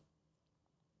accountable.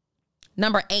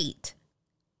 Number 8,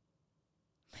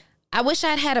 I wish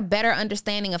I'd had a better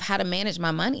understanding of how to manage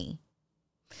my money.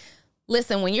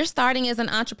 Listen, when you're starting as an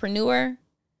entrepreneur,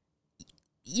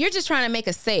 you're just trying to make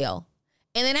a sale.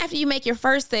 And then after you make your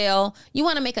first sale, you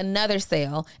want to make another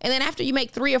sale. And then after you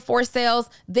make 3 or 4 sales,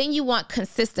 then you want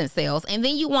consistent sales. And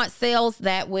then you want sales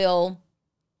that will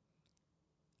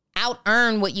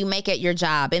out-earn what you make at your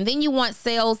job. And then you want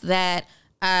sales that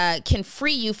can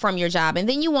free you from your job. And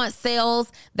then you want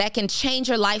sales that can change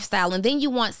your lifestyle. And then you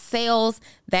want sales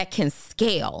that can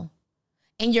scale.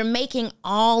 And you're making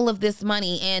all of this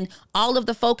money, and all of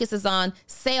the focus is on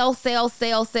sale, sale,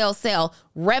 sale, sale, sale,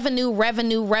 revenue,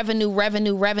 revenue, revenue,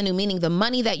 revenue, revenue, meaning the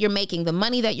money that you're making, the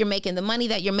money that you're making, the money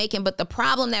that you're making. But the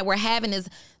problem that we're having is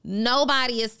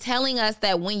nobody is telling us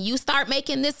that when you start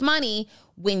making this money,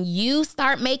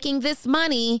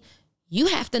 you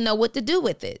have to know what to do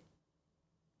with it.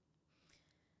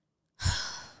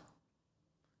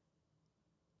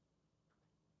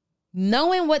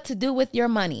 Knowing what to do with your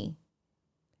money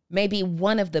may be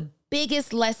one of the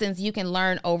biggest lessons you can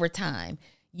learn over time.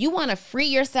 You want to free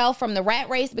yourself from the rat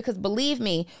race because believe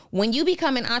me, when you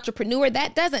become an entrepreneur,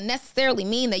 that doesn't necessarily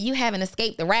mean that you haven't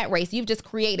escaped the rat race. You've just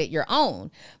created your own.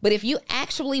 But if you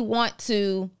actually want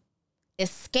to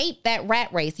escape that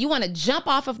rat race, you want to jump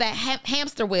off of that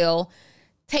hamster wheel,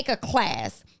 take a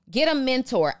class, get a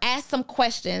mentor, ask some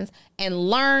questions, and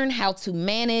learn how to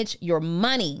manage your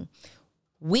money.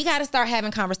 We got to start having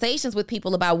conversations with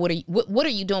people about what are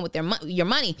you doing with your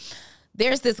money.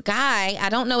 There's this guy, I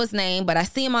don't know his name, but I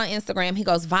see him on Instagram. He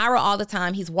goes viral all the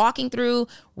time. He's walking through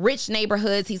rich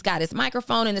neighborhoods. He's got his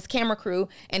microphone and his camera crew,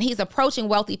 and he's approaching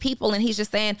wealthy people, and he's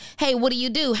just saying, hey, what do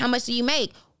you do? How much do you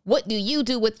make? What do you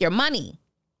do with your money?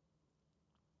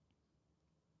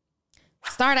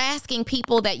 Start asking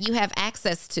people that you have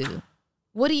access to.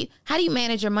 How do you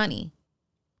manage your money?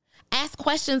 Ask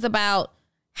questions about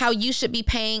how you should be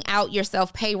paying out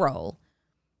yourself payroll.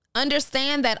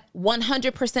 Understand that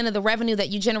 100% of the revenue that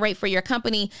you generate for your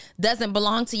company doesn't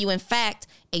belong to you. In fact,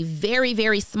 a very,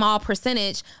 very small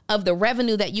percentage of the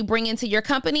revenue that you bring into your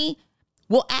company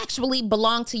will actually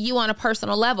belong to you on a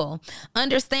personal level.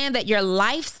 Understand that your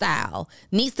lifestyle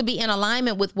needs to be in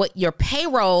alignment with what your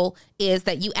payroll is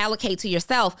that you allocate to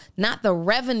yourself, not the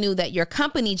revenue that your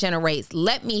company generates.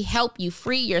 Let me help you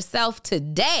free yourself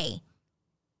today.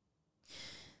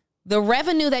 The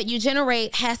revenue that you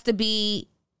generate has to be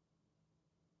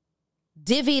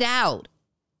divvied out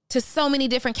to so many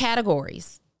different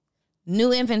categories.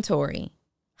 New inventory,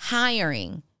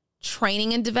 hiring,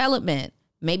 training and development.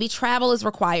 Maybe travel is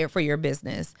required for your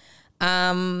business.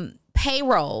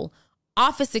 Payroll,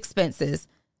 office expenses,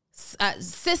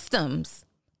 systems,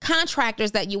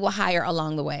 contractors that you will hire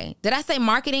along the way. Did I say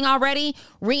marketing already?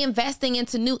 Reinvesting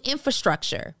into new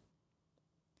infrastructure.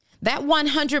 That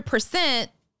 100%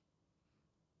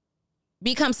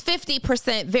 becomes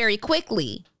 50% very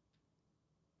quickly.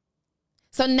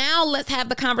 So now let's have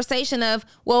the conversation of,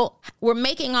 well, we're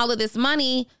making all of this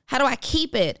money. How do I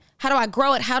keep it? How do I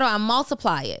grow it? How do I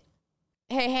multiply it?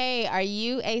 Hey, are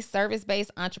you a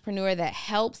service-based entrepreneur that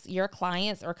helps your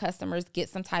clients or customers get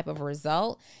some type of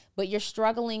result, but you're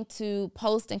struggling to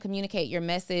post and communicate your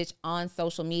message on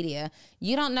social media?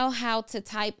 You don't know how to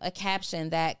type a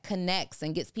caption that connects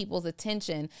and gets people's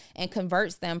attention and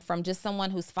converts them from just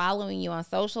someone who's following you on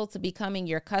social to becoming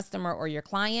your customer or your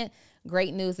client?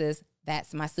 Great news is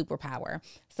that's my superpower.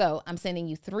 So I'm sending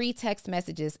you 3 text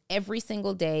messages every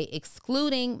single day,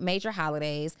 excluding major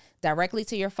holidays, directly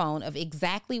to your phone of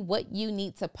exactly what you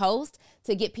need to post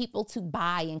to get people to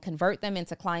buy and convert them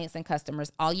into clients and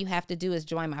customers. All you have to do is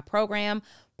join my program,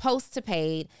 Post to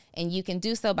Paid, and you can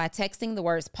do so by texting the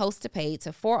words Post to Paid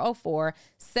to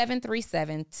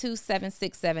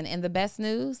 404-737-2767. And the best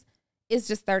news, is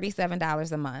just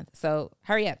 $37 a month. So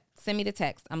hurry up. Send me the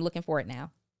text. I'm looking for it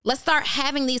now. Let's start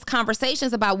having these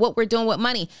conversations about what we're doing with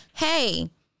money. Hey,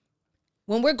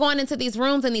 when we're going into these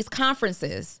rooms and these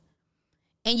conferences,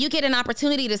 and you get an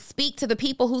opportunity to speak to the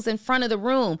people who's in front of the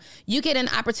room, you get an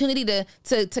opportunity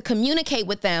to communicate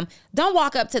with them. Don't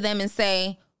walk up to them and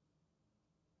say,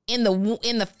 in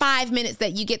the 5 minutes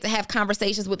that you get to have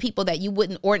conversations with people that you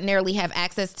wouldn't ordinarily have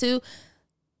access to,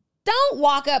 don't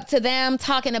walk up to them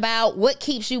talking about what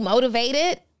keeps you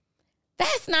motivated.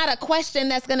 That's not a question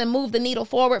that's going to move the needle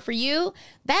forward for you.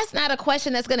 That's not a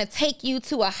question that's going to take you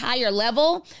to a higher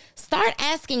level. Start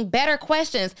asking better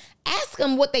questions. Ask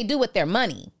them what they do with their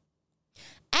money.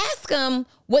 Ask them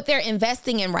what they're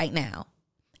investing in right now.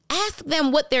 Ask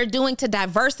them what they're doing to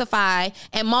diversify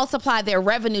and multiply their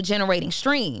revenue generating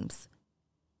streams.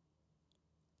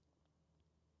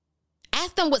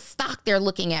 Ask them what stock they're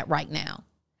looking at right now.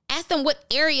 Ask them what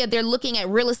area they're looking at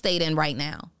real estate in right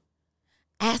now.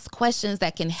 Ask questions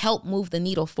that can help move the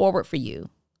needle forward for you.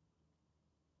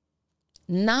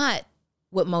 Not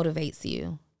what motivates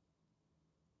you.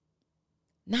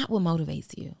 Not what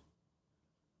motivates you.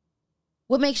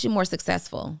 What makes you more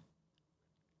successful?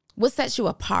 What sets you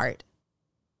apart?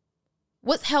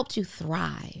 What's helped you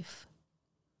thrive?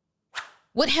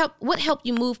 What helped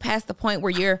you move past the point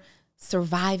where you're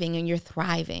surviving and you're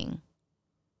thriving?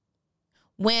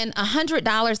 When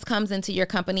 $100 comes into your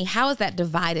company, how is that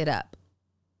divided up?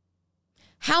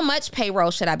 How much payroll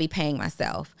should I be paying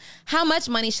myself? How much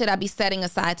money should I be setting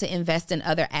aside to invest in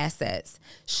other assets?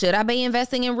 Should I be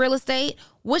investing in real estate?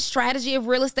 What strategy of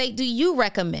real estate do you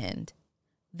recommend?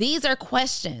 These are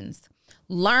questions.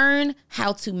 Learn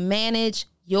how to manage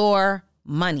your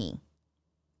money.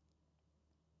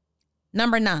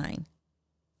 Number 9,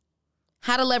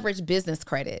 how to leverage business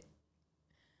credit.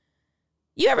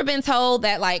 You ever been told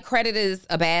that like credit is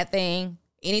a bad thing?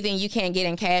 Anything you can't get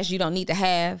in cash, you don't need to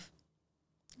have?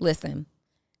 Listen,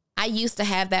 I used to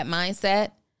have that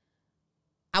mindset.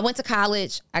 I went to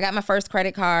college. I got my first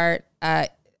credit card. I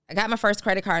got my first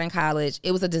credit card in college.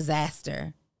 It was a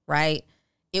disaster, right?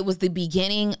 It was the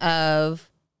beginning of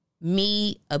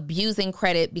me abusing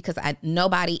credit because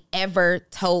nobody ever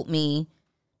told me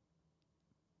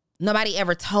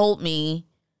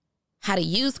how to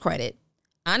use credit.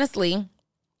 Honestly,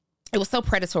 it was so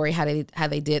predatory how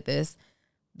they did this.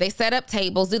 They set up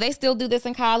tables. Do they still do this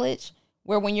in college?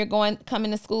 Where when you're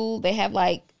coming to school, they have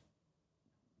like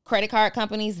credit card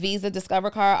companies, Visa,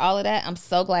 Discover Card, all of that. I'm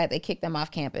so glad they kicked them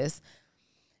off campus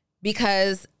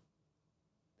because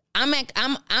I'm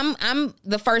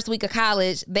the first week of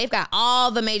college. They've got all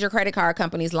the major credit card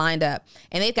companies lined up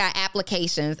and they've got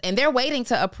applications and they're waiting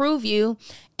to approve you.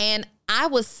 And I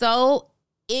was so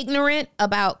ignorant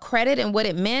about credit and what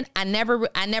it meant. I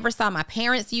never saw my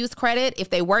parents use credit. If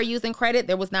they were using credit,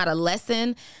 there was not a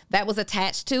lesson that was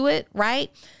attached to it,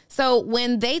 right? So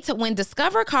when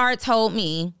Discover Card told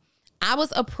me I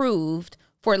was approved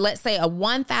for, let's say, a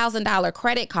 $1,000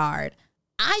 credit card,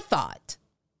 I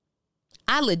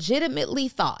legitimately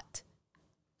thought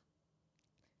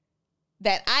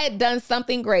that I had done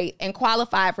something great and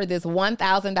qualified for this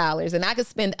 $1,000 and I could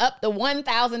spend up to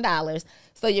 $1,000.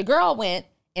 So your girl went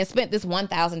and spent this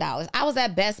 $1,000. I was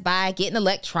at Best Buy getting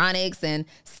electronics and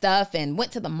stuff and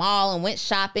went to the mall and went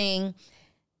shopping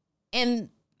and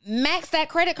maxed that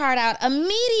credit card out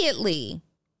immediately.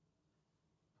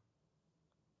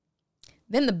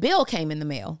 Then the bill came in the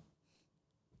mail.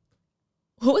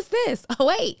 Who is this? Oh,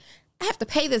 wait, I have to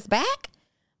pay this back?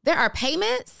 There are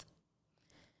payments?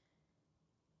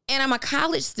 And I'm a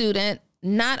college student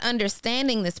not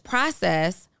understanding this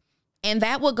process, and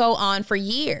that would go on for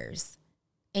years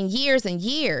and years and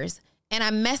years. And I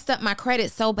messed up my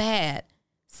credit so bad.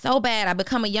 I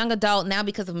become a young adult now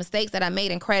because of mistakes that I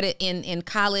made in credit in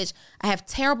college. I have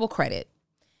terrible credit.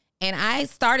 And I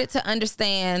started to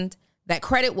understand that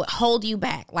credit would hold you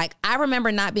back. Like, I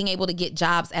remember not being able to get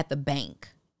jobs at the bank.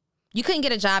 You couldn't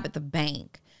get a job at the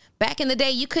bank. Back in the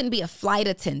day, you couldn't be a flight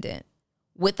attendant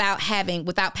without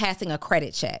passing a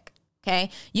credit check. Okay?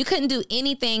 You couldn't do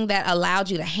anything that allowed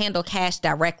you to handle cash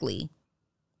directly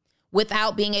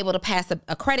without being able to pass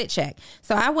a credit check.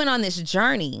 So I went on this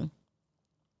journey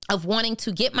of wanting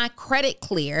to get my credit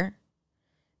clear,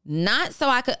 not so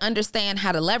I could understand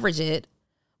how to leverage it,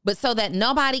 but so that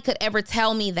nobody could ever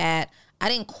tell me that I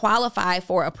didn't qualify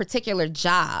for a particular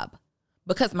job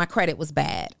because my credit was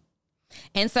bad.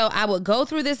 And so I would go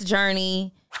through this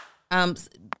journey.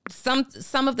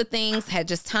 Some of the things had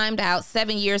just timed out.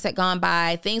 7 years had gone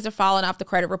by. Things are falling off the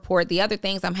credit report. The other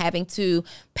things I'm having to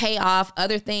pay off.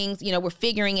 Other things, we're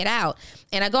figuring it out.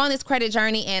 And I go on this credit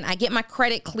journey and I get my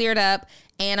credit cleared up.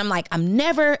 And I'm like, I'm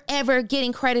never, ever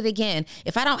getting credit again.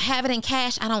 If I don't have it in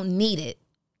cash, I don't need it.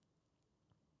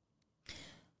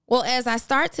 Well, as I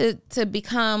start to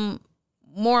become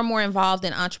more and more involved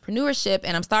in entrepreneurship,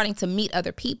 and I'm starting to meet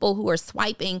other people who are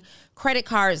swiping credit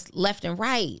cards left and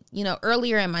right. You know,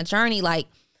 earlier in my journey, like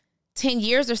 10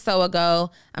 years or so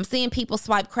ago, I'm seeing people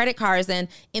swipe credit cards. And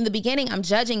in the beginning, I'm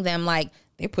judging them like,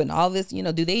 they're putting all this, you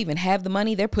know, do they even have the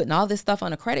money? They're putting all this stuff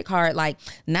on a credit card. Like,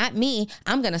 not me.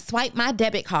 I'm going to swipe my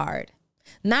debit card.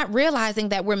 Not realizing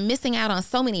that we're missing out on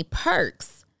so many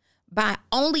perks by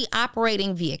only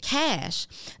operating via cash.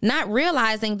 Not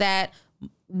realizing that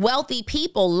wealthy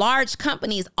people, large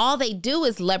companies, all they do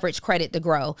is leverage credit to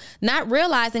grow. Not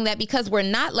realizing that because we're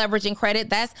not leveraging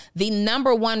credit, that's the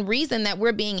number one reason that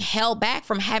we're being held back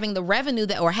from having the revenue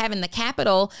that, or having the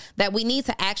capital that we need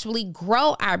to actually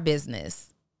grow our business.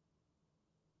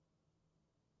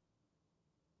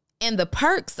 And the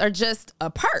perks are just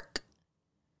a perk.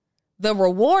 The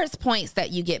rewards points that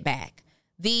you get back,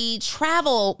 the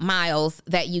travel miles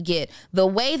that you get, the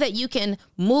way that you can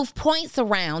move points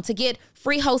around to get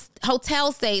free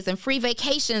hotel stays and free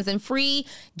vacations and free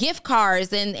gift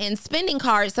cards and spending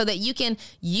cards so that you can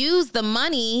use the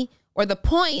money or the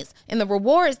points and the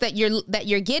rewards that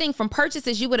you're getting from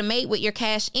purchases you would have made with your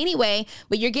cash anyway,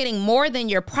 but you're getting more than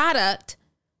your product.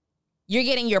 You're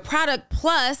getting your product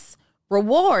plus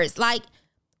rewards. Like,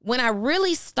 when I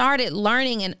really started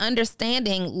learning and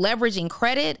understanding leveraging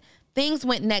credit, things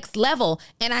went next level.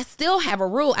 And I still have a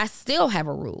rule. I still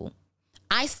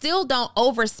don't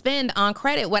overspend on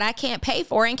credit what I can't pay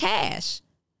for in cash.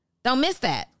 Don't miss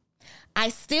that. I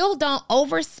still don't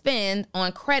overspend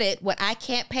on credit what I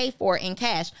can't pay for in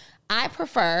cash. I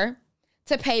prefer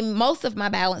to pay most of my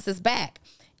balances back.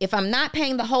 If I'm not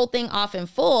paying the whole thing off in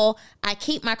full, I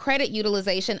keep my credit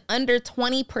utilization under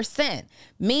 20%.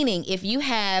 Meaning, if you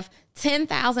have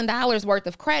 $10,000 worth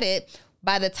of credit,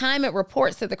 by the time it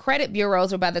reports to the credit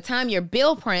bureaus or by the time your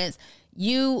bill prints,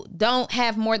 you don't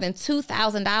have more than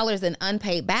 $2,000 in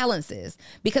unpaid balances,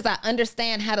 because I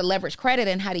understand how to leverage credit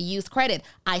and how to use credit.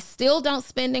 I still don't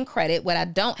spend in credit what I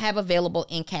don't have available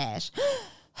in cash.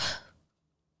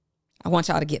 I want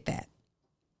y'all to get that.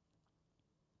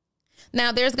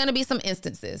 Now, there's going to be some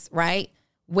instances, right,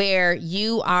 where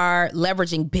you are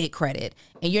leveraging big credit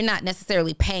and you're not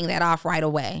necessarily paying that off right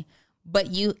away, but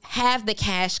you have the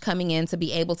cash coming in to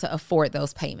be able to afford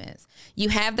those payments. You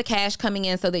have the cash coming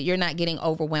in so that you're not getting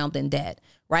overwhelmed in debt,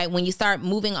 right? When you start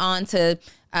moving on to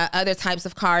other types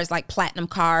of cards like platinum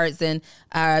cards and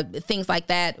things like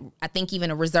that, I think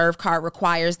even a reserve card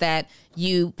requires that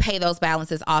you pay those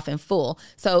balances off in full.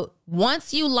 So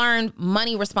once you learn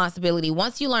money responsibility,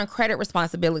 once you learn credit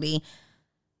responsibility,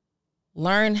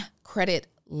 learn credit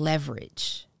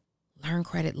leverage. Learn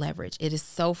credit leverage. It is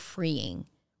so freeing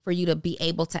for you to be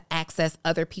able to access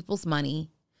other people's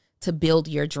money to build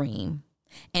your dream.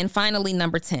 And finally,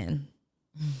 number 10,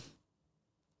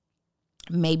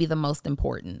 maybe the most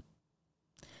important.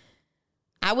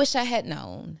 I wish I had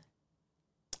known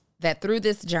that through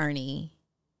this journey,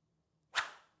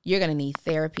 you're going to need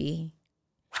therapy.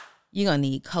 You're going to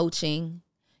need coaching.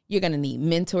 You're going to need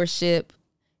mentorship.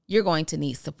 You're going to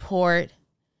need support.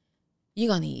 You're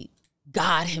going to need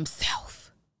God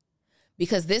himself.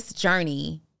 Because this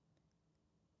journey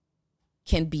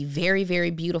can be very,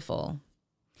 very beautiful.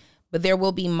 But there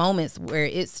will be moments where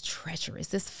it's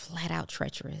treacherous. It's flat out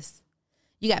treacherous.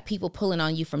 You got people pulling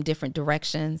on you from different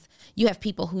directions. You have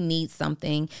people who need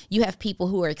something. You have people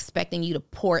who are expecting you to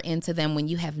pour into them when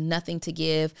you have nothing to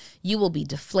give. You will be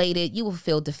deflated. You will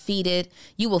feel defeated.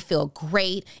 You will feel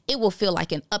great. It will feel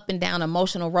like an up and down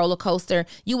emotional roller coaster.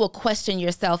 You will question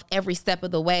yourself every step of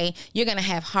the way. You're going to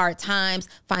have hard times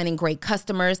finding great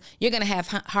customers. You're going to have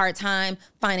hard time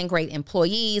finding great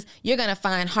employees. You're going to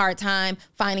find hard time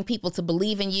finding people to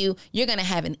believe in you. You're going to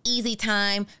have an easy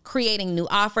time creating new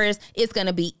offers. It's going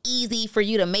to be easy for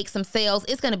you to make some sales.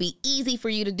 It's going to be easy for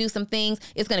you to do some things.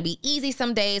 It's going to be easy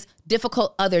some days,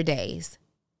 difficult other days.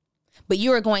 But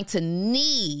you are going to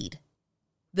need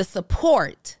the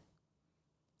support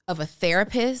of a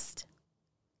therapist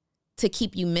to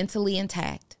keep you mentally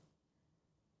intact,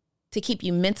 to keep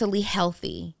you mentally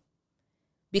healthy.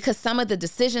 Because some of the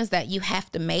decisions that you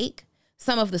have to make,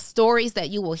 some of the stories that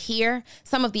you will hear,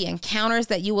 some of the encounters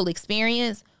that you will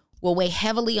experience will weigh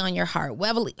heavily on your heart,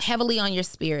 heavily on your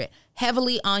spirit,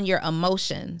 heavily on your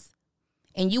emotions.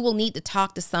 And you will need to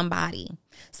talk to somebody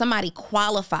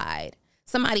qualified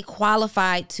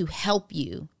to help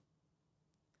you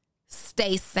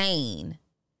stay sane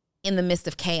in the midst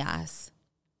of chaos.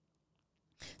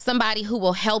 Somebody who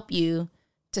will help you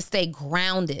to stay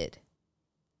grounded.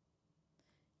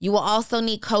 You will also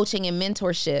need coaching and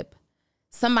mentorship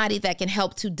somebody that can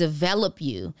help to develop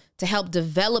you, to help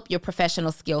develop your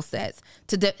professional skill sets,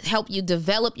 to help you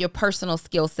develop your personal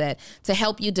skill set, to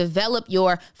help you develop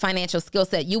your financial skill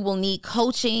set. You will need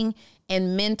coaching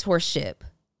and mentorship.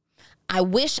 I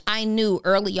wish I knew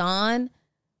early on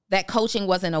that coaching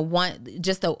wasn't a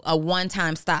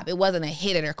one-time stop. It wasn't a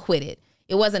hit it or quit it.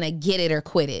 It wasn't a get it or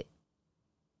quit it.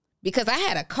 Because I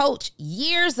had a coach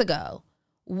years ago,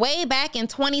 way back in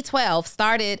 2012,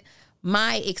 started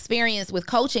my experience with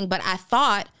coaching. But I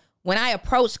thought when I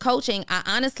approached coaching, I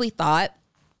honestly thought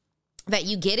that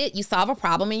you get it, you solve a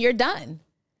problem and you're done.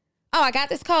 Oh, I got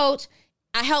this coach.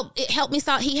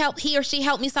 He or she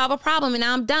helped me solve a problem and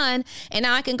now I'm done. And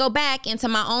now I can go back into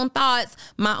my own thoughts,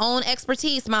 my own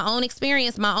expertise, my own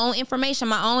experience, my own information,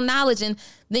 my own knowledge. And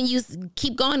then you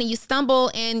keep going and you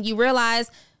stumble and you realize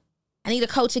I need a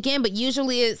coach again. But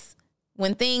usually it's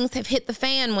when things have hit the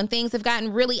fan, when things have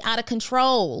gotten really out of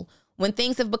control, when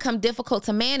things have become difficult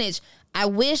to manage. I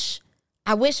wish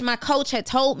my coach had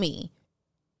told me,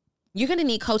 you're going to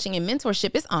need coaching and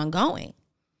mentorship. It's ongoing.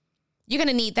 You're going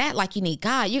to need that like you need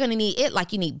God. You're going to need it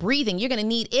like you need breathing. You're going to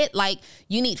need it like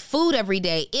you need food every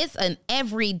day. It's an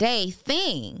everyday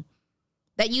thing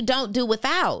that you don't do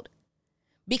without,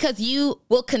 because you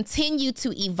will continue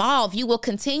to evolve. You will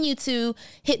continue to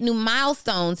hit new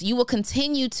milestones. You will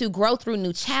continue to grow through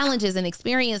new challenges and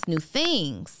experience new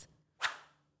things.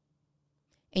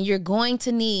 And you're going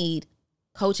to need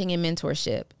coaching and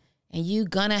mentorship. And you're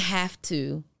going to have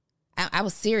to, I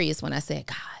was serious when I said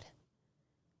God.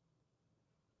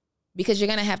 Because you're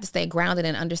going to have to stay grounded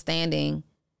in understanding.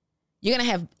 You're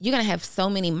going to have so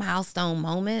many milestone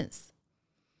moments.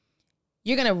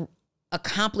 You're going to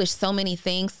accomplish so many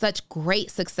things, such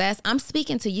great success. I'm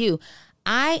speaking to you.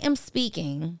 I am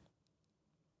speaking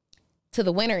to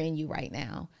the winner in you right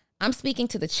now. I'm speaking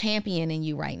to the champion in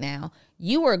you right now.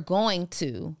 You are going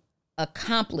to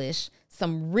accomplish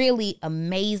some really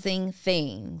amazing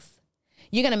things.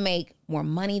 You're going to make more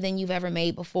money than you've ever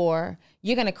made before.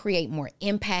 You're going to create more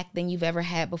impact than you've ever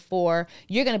had before.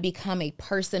 You're going to become a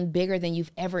person bigger than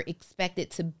you've ever expected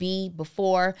to be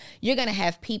before. You're going to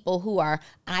have people who are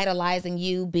idolizing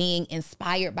you, being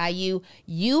inspired by you.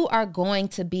 You are going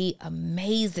to be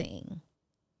amazing.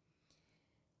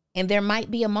 And there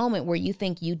might be a moment where you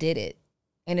think you did it,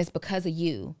 and it's because of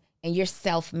you, and you're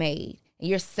self-made. And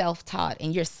you're self-taught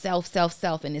and you're self,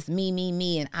 and it's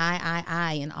me, and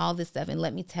I, and all this stuff. And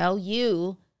let me tell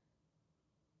you,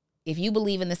 if you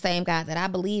believe in the same God that I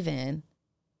believe in,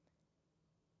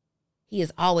 He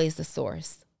is always the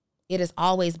source. It is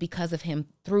always because of Him,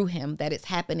 through Him, that it's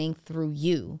happening through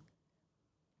you.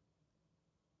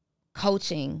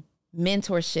 Coaching,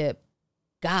 mentorship,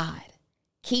 God.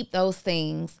 Keep those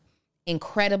things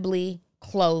incredibly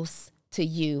close to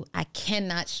you. I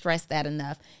cannot stress that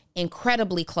enough.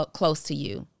 Incredibly close to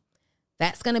you.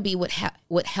 That's going to be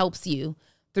what helps you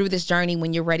through this journey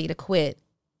when you're ready to quit.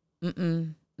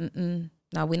 No,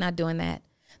 we're not doing that.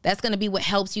 That's going to be what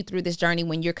helps you through this journey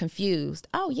when you're confused.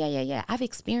 Oh, yeah. I've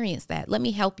experienced that. Let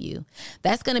me help you.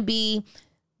 That's going to be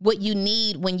what you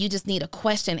need when you just need a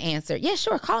question answered. Yeah,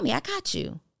 sure. Call me. I got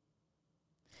you.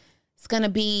 It's going to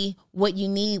be what you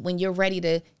need when you're ready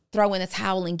to throw in a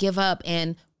towel and give up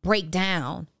and break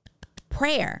down.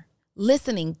 Prayer.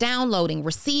 Listening, downloading,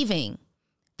 receiving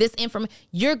this information.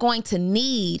 You're going to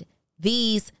need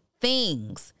these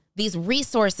things, these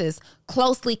resources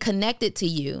closely connected to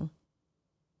you,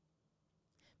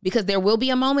 because there will be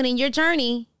a moment in your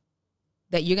journey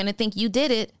that you're going to think you did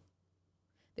it.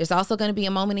 There's also going to be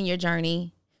a moment in your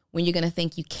journey when you're going to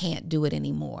think you can't do it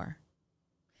anymore.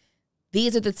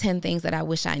 These are the 10 things that I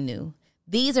wish I knew.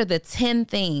 These are the 10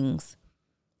 things,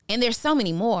 and there's so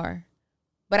many more,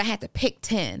 but I had to pick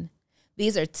 10.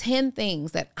 These are 10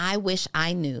 things that I wish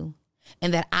I knew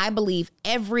and that I believe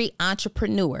every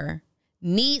entrepreneur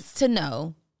needs to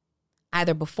know,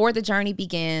 either before the journey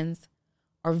begins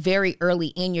or very early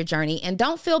in your journey. And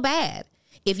don't feel bad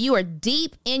if you are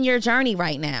deep in your journey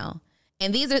right now.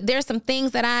 And there's some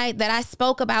things that I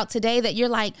spoke about today that you're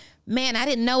like, man, I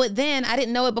didn't know it then. I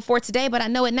didn't know it before today, but I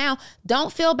know it now.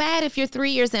 Don't feel bad if you're 3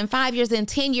 years in, 5 years in,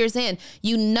 10 years in.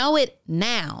 You know it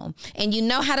now, and you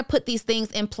know how to put these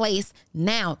things in place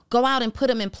now. Go out and put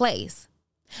them in place.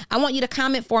 I want you to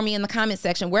comment for me in the comment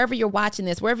section, wherever you're watching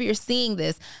this, wherever you're seeing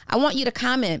this. I want you to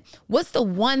comment, what's the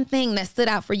one thing that stood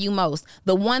out for you most?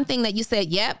 The one thing that you said,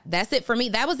 yep, that's it for me.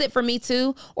 That was it for me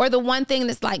too. Or the one thing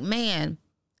that's like, man,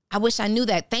 I wish I knew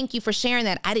that. Thank you for sharing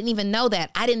that. I didn't even know that.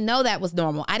 I didn't know that was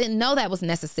normal. I didn't know that was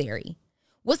necessary.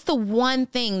 What's the one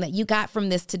thing that you got from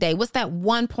this today? What's that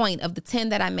one point of the 10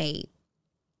 that I made?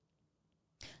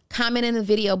 Comment in the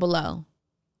video below.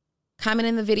 Comment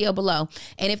in the video below.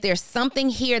 And if there's something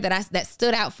here that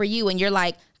stood out for you and you're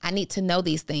like, I need to know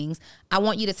these things, I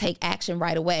want you to take action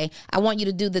right away. I want you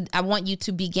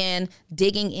to begin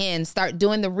digging in, start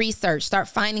doing the research, start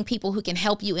finding people who can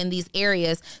help you in these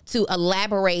areas to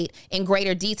elaborate in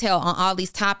greater detail on all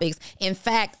these topics. In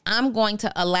fact, I'm going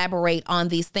to elaborate on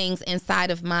these things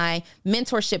inside of my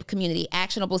mentorship community,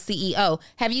 Actionable CEO.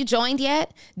 Have you joined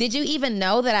yet? Did you even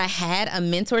know that I had a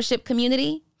mentorship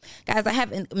community? Guys, I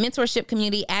have a mentorship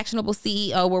community, Actionable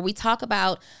CEO, where we talk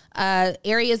about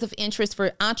areas of interest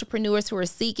for entrepreneurs who are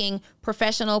seeking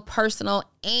professional, personal,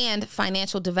 and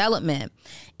financial development.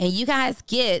 And you guys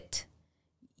get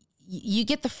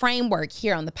the framework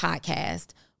here on the podcast,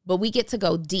 but we get to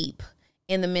go deep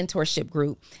in the mentorship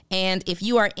group. And if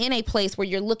you are in a place where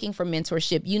you're looking for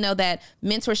mentorship, you know that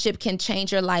mentorship can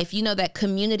change your life. You know that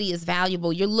community is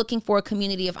valuable. You're looking for a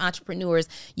community of entrepreneurs.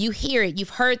 You hear it.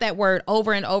 You've heard that word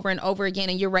over and over and over again,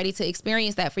 and you're ready to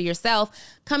experience that for yourself.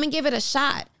 Come and give it a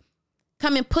shot.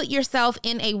 Come and put yourself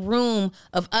in a room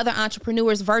of other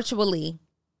entrepreneurs virtually,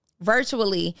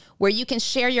 where you can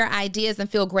share your ideas and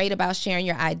feel great about sharing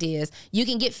your ideas. You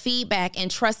can get feedback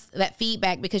and trust that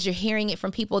feedback because you're hearing it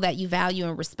from people that you value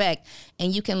and respect.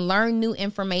 And you can learn new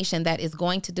information that is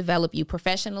going to develop you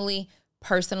professionally,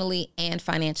 personally, and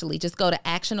financially. Just go to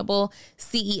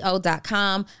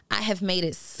actionableceo.com. I have made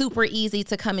it super easy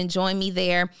to come and join me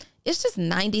there. It's just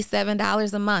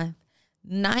 $97 a month.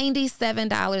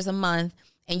 $97 a month.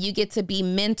 And you get to be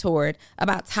mentored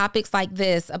about topics like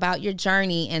this, about your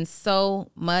journey, and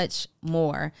so much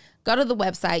more. Go to the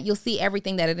website. You'll see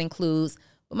everything that it includes.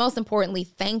 But most importantly,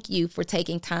 thank you for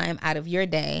taking time out of your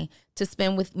day to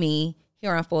spend with me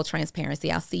here on Full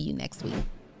Transparency. I'll see you next week.